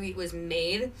Scary Movie was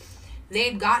made,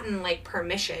 they'd gotten, like,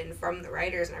 permission from the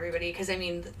writers and everybody, because, I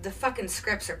mean, the fucking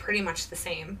scripts are pretty much the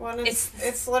same. Well,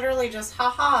 it's literally just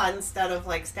ha-ha instead of,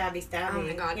 like, stabby-stabby. Oh,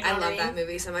 my God. You know I love that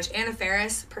movie so much. Anna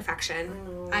Faris,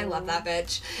 perfection. I love that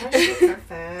bitch.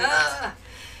 Perfect.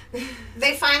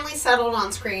 They finally settled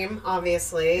on Scream,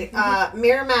 obviously.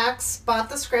 Miramax bought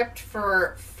the script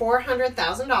for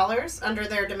 $400,000 under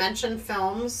their Dimension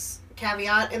Films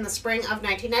caveat in the spring of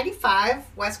 1995.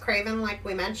 Wes Craven, like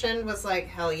we mentioned, was like,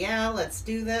 hell yeah, let's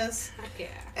do this. Heck yeah.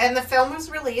 And the film was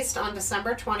released on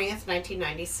December 20th,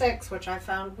 1996, which I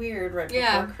found weird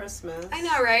before Christmas. I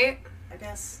know, right? I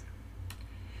guess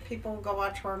people go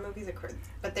watch horror movies at Christmas.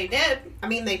 But they did. I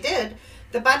mean, they did.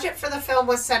 The budget for the film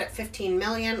was set at $15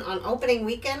 million. On opening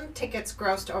weekend, tickets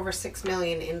grossed over $6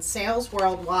 million in sales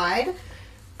worldwide.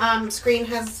 Scream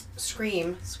has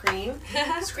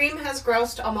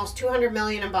grossed almost $200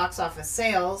 million in box office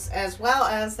sales, as well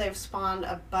as they've spawned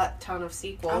a butt ton of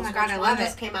sequels. Oh my God, I love it.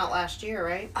 Just came out last year,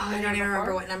 right? Oh, I don't even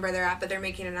remember what number they're at, but they're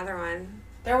making another one.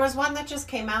 There was one that just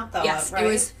came out though. Yes, right? It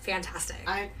was fantastic.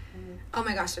 Oh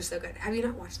my gosh, they're so good. Have you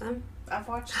not watched them? I've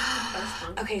watched the first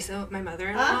one. Okay, so my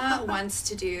mother-in-law wants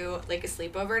to do, like, a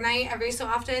sleepover night every so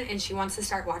often, and she wants to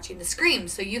start watching the Scream.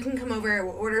 So you can come over,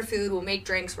 we'll order food, we'll make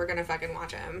drinks, we're gonna fucking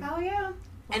watch them. Hell yeah.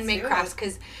 And make crafts,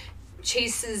 because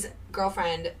Chase's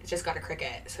girlfriend just got a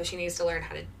Cricut, so she needs to learn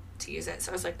how to use it.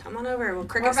 So I was like, come on over, we'll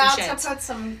Cricut some shit. We're about to put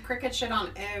some Cricut shit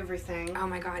on everything. Oh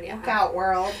my God, yeah. Look out,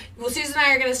 world. Well, Susan and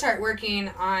I are going to start working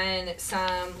on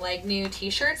some, like, new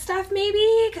t-shirt stuff,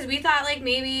 maybe, because we thought, like,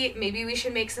 maybe we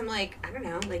should make some, like, I don't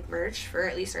know, like, merch for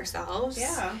at least ourselves.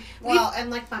 Yeah. Well, and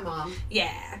like my mom.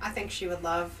 Yeah. I think she would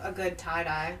love a good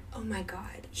tie-dye. Oh my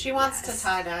God. She wants to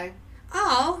tie-dye.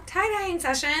 Oh, tie-dyeing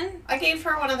session. I gave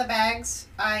her one of the bags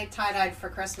I tie-dyed for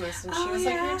Christmas, and she was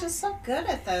like, you're just so good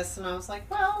at this. And I was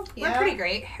like, well, yeah. We're pretty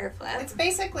great. Hair flip. It's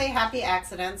basically happy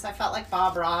accidents. I felt like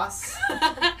Bob Ross.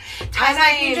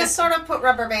 You just sort of put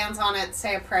rubber bands on it,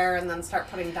 say a prayer, and then start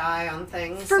putting dye on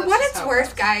things. For what it's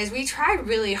worth, guys, we try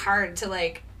really hard to,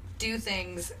 like, do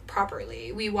things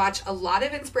properly. We watch a lot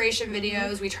of inspiration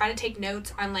videos. We try to take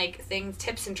notes on, like, things,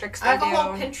 tips and tricks. I have a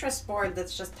whole Pinterest board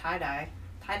that's just tie-dye.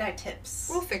 Tie-dye tips.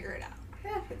 We'll figure it out.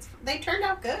 Yeah, they turned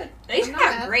out good. They turned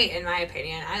out great, in my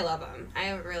opinion. I love them.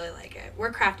 I really like it.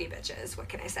 We're crafty bitches. What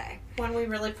can I say? When we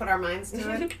really put our minds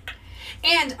to it.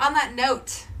 And on that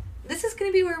note, this is going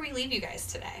to be where we leave you guys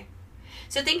today.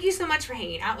 So thank you so much for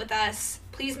hanging out with us.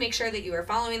 Please make sure that you are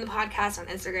following the podcast on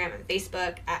Instagram and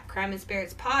Facebook at Crime and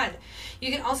Spirits Pod.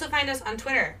 You can also find us on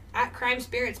Twitter at Crime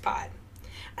Spirits Pod.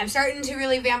 I'm starting to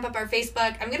really vamp up our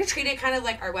Facebook. I'm going to treat it kind of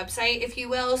like our website, if you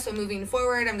will. So moving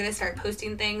forward, I'm going to start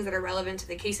posting things that are relevant to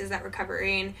the cases that we're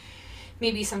covering.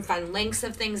 Maybe some fun links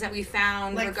of things that we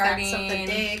found like regarding facts of the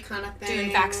day kind of thing.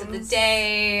 Doing facts of the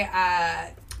day.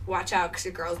 Watch out because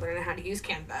your girl's learning how to use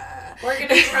Canva. We're going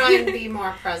to try and be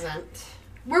more present.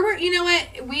 You know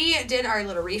what? We did our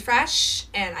little refresh,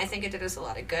 and I think it did us a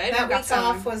lot of good. That week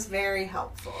off was very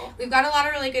helpful. We've got a lot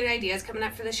of really good ideas coming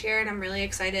up for this year, and I'm really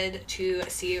excited to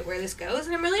see where this goes.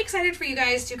 And I'm really excited for you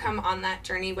guys to come on that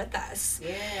journey with us.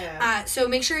 Yeah. So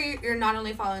make sure you're not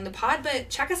only following the pod, but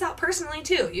check us out personally,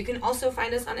 too. You can also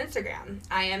find us on Instagram.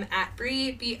 I am at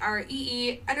Bree,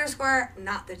 BREE _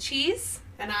 not the cheese.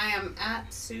 And I am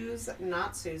at Suze,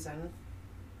 not Susan.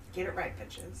 Get it right,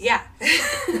 bitches. Yeah.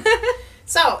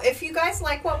 So, if you guys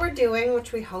like what we're doing,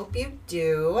 which we hope you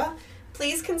do,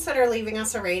 please consider leaving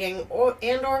us a rating or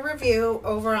review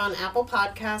over on Apple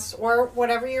Podcasts or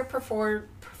whatever your preferred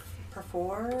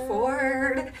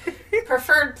preferred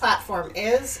platform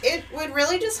is. It would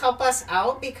really just help us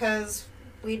out because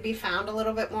we'd be found a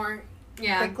little bit more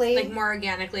quickly. Like more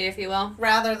organically, if you will.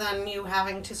 Rather than you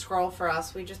having to scroll for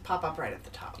us, we just pop up right at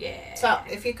the top. Yeah. So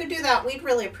if you could do that, we'd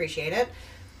really appreciate it.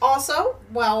 Also,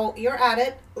 while you're at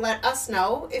it, let us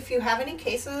know if you have any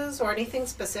cases or anything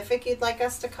specific you'd like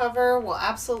us to cover. We'll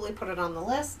absolutely put it on the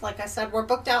list. Like I said, we're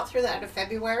booked out through the end of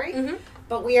February,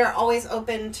 but we are always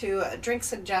open to drink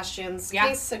suggestions,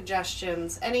 case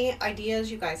suggestions, any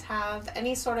ideas you guys have,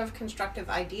 any sort of constructive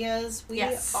ideas. We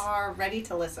are ready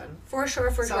to listen. For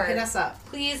sure. So hit us up.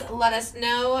 Please let us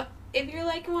know if you're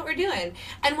liking what we're doing.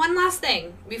 And one last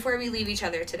thing before we leave each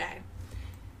other today.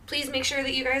 Please make sure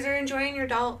that you guys are enjoying your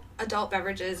adult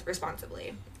beverages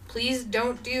responsibly. Please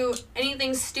don't do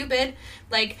anything stupid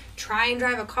like try and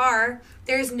drive a car.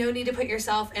 There's no need to put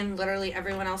yourself and literally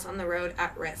everyone else on the road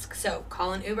at risk. So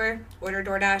call an Uber, order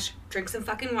DoorDash, drink some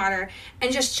fucking water,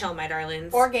 and just chill, my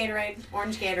darlings. Or Gatorade.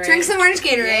 Orange Gatorade. Drink some orange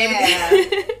Gatorade.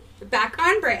 Yeah. Back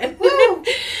on brand. Woo!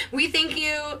 We thank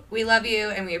you, we love you,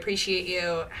 and we appreciate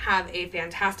you. Have a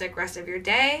fantastic rest of your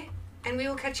day. And we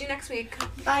will catch you next week.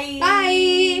 Bye.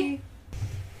 Bye.